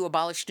Campaign to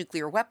Abolish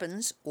Nuclear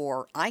Weapons,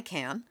 or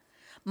ICAN,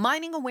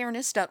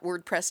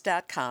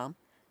 miningawareness.wordpress.com,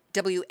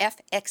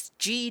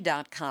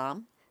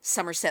 wfxg.com,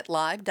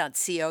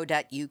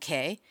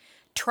 somersetlive.co.uk,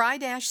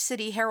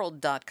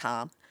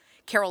 tri-cityherald.com,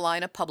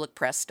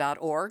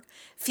 carolinapublicpress.org,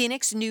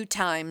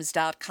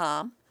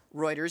 phoenixnewtimes.com,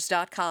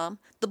 reuters.com,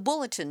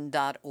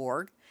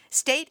 thebulletin.org,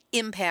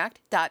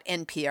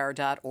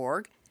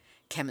 stateimpact.npr.org,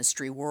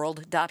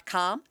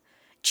 chemistryworld.com,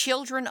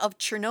 Children of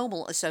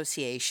Chernobyl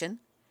Association,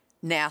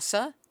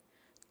 NASA,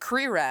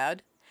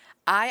 CRERAD,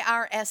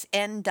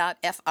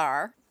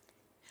 IRSN.fr,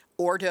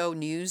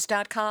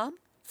 ordonews.com,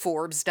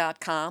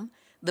 forbes.com,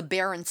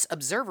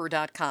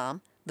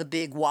 thebarentsobserver.com,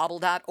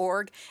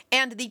 thebigwobble.org,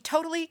 and the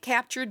totally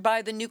captured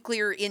by the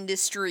nuclear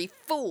industry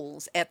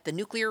fools at the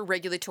Nuclear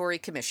Regulatory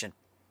Commission.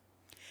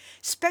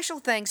 Special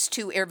thanks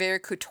to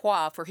Hervé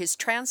Courtois for his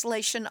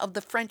translation of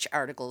the French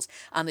articles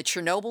on the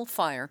Chernobyl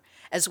fire,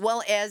 as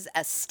well as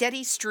a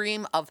steady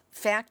stream of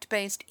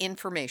fact-based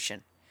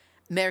information.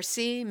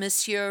 Merci,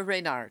 Monsieur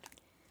Reynard.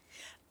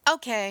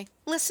 Okay,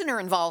 listener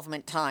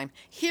involvement time.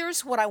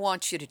 Here's what I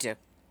want you to do.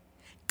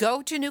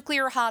 Go to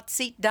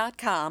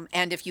nuclearhotseat.com,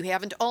 and if you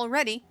haven't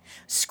already,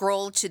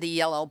 scroll to the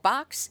yellow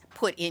box,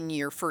 put in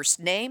your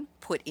first name,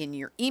 put in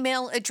your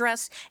email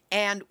address,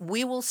 and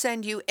we will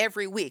send you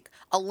every week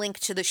a link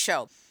to the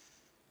show.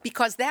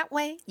 Because that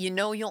way, you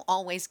know you'll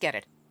always get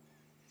it.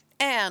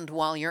 And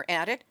while you're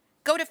at it,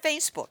 go to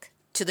Facebook,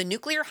 to the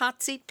Nuclear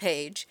Hot Seat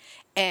page,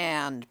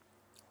 and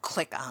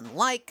click on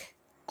like,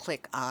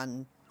 click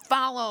on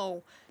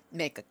follow,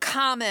 make a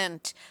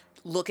comment,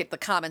 look at the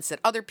comments that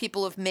other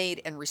people have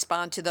made and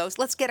respond to those.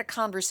 Let's get a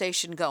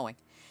conversation going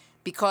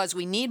because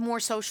we need more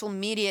social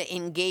media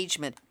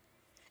engagement.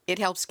 It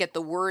helps get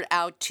the word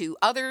out to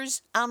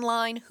others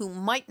online who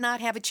might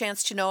not have a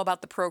chance to know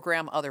about the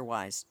program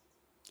otherwise.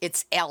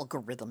 It's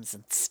algorithms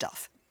and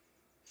stuff.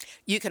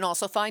 You can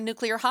also find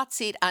Nuclear Hot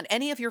Seat on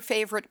any of your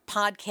favorite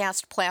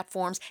podcast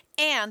platforms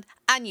and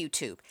on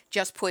YouTube.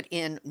 Just put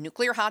in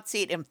Nuclear Hot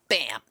Seat and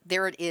bam,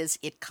 there it is.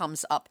 It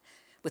comes up.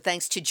 With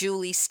thanks to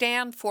Julie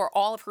Stan for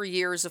all of her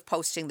years of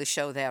posting the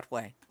show that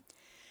way.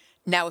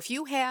 Now, if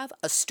you have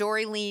a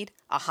story lead,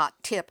 a hot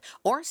tip,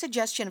 or a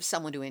suggestion of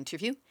someone to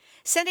interview,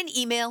 send an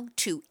email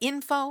to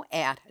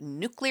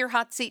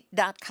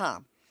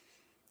info@nuclearhotseat.com.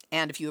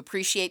 And if you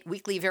appreciate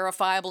weekly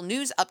verifiable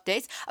news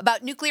updates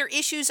about nuclear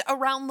issues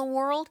around the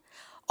world,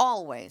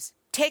 always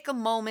take a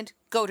moment,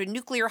 go to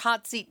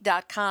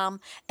nuclearhotseat.com,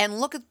 and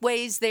look at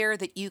ways there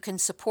that you can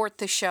support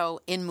the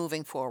show in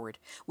moving forward.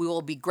 We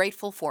will be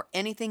grateful for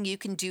anything you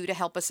can do to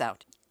help us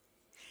out.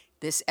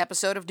 This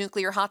episode of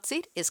Nuclear Hot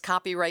Seat is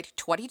copyright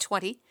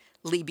 2020,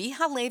 Libby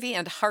Halevi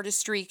and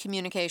Heartistry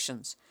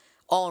Communications.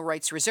 All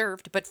rights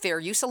reserved, but fair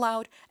use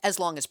allowed, as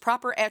long as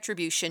proper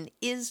attribution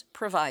is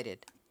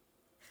provided.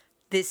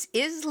 This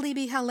is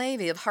Libby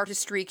Halevi of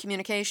Heartistry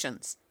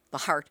Communications, the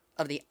heart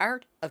of the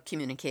art of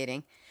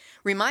communicating,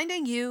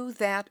 reminding you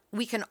that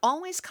we can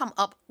always come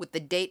up with the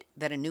date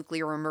that a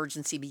nuclear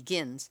emergency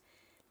begins,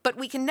 but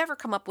we can never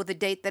come up with a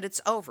date that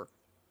it's over,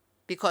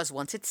 because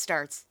once it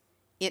starts,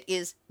 it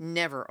is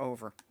never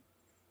over.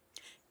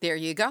 There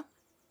you go.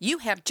 You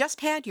have just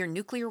had your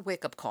nuclear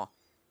wake-up call.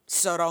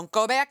 So don't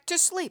go back to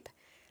sleep,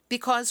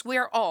 because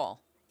we're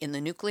all in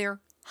the nuclear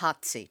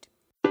hot seat.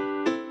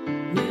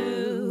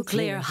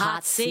 Nuclear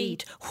hot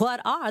seat. What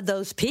are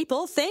those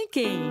people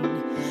thinking?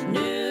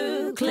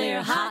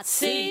 Nuclear hot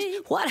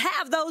seat. What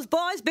have those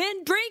boys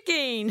been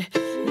drinking?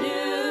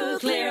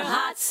 Nuclear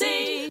hot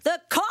seat.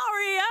 The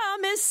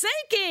corium is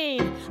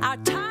sinking. Our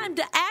time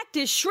to act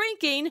is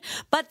shrinking,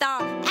 but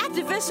our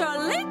activists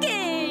are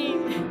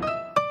linking.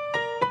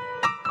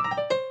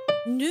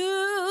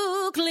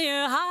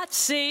 Nuclear hot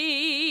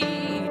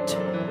seat.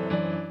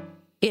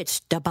 It's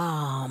the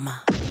bomb.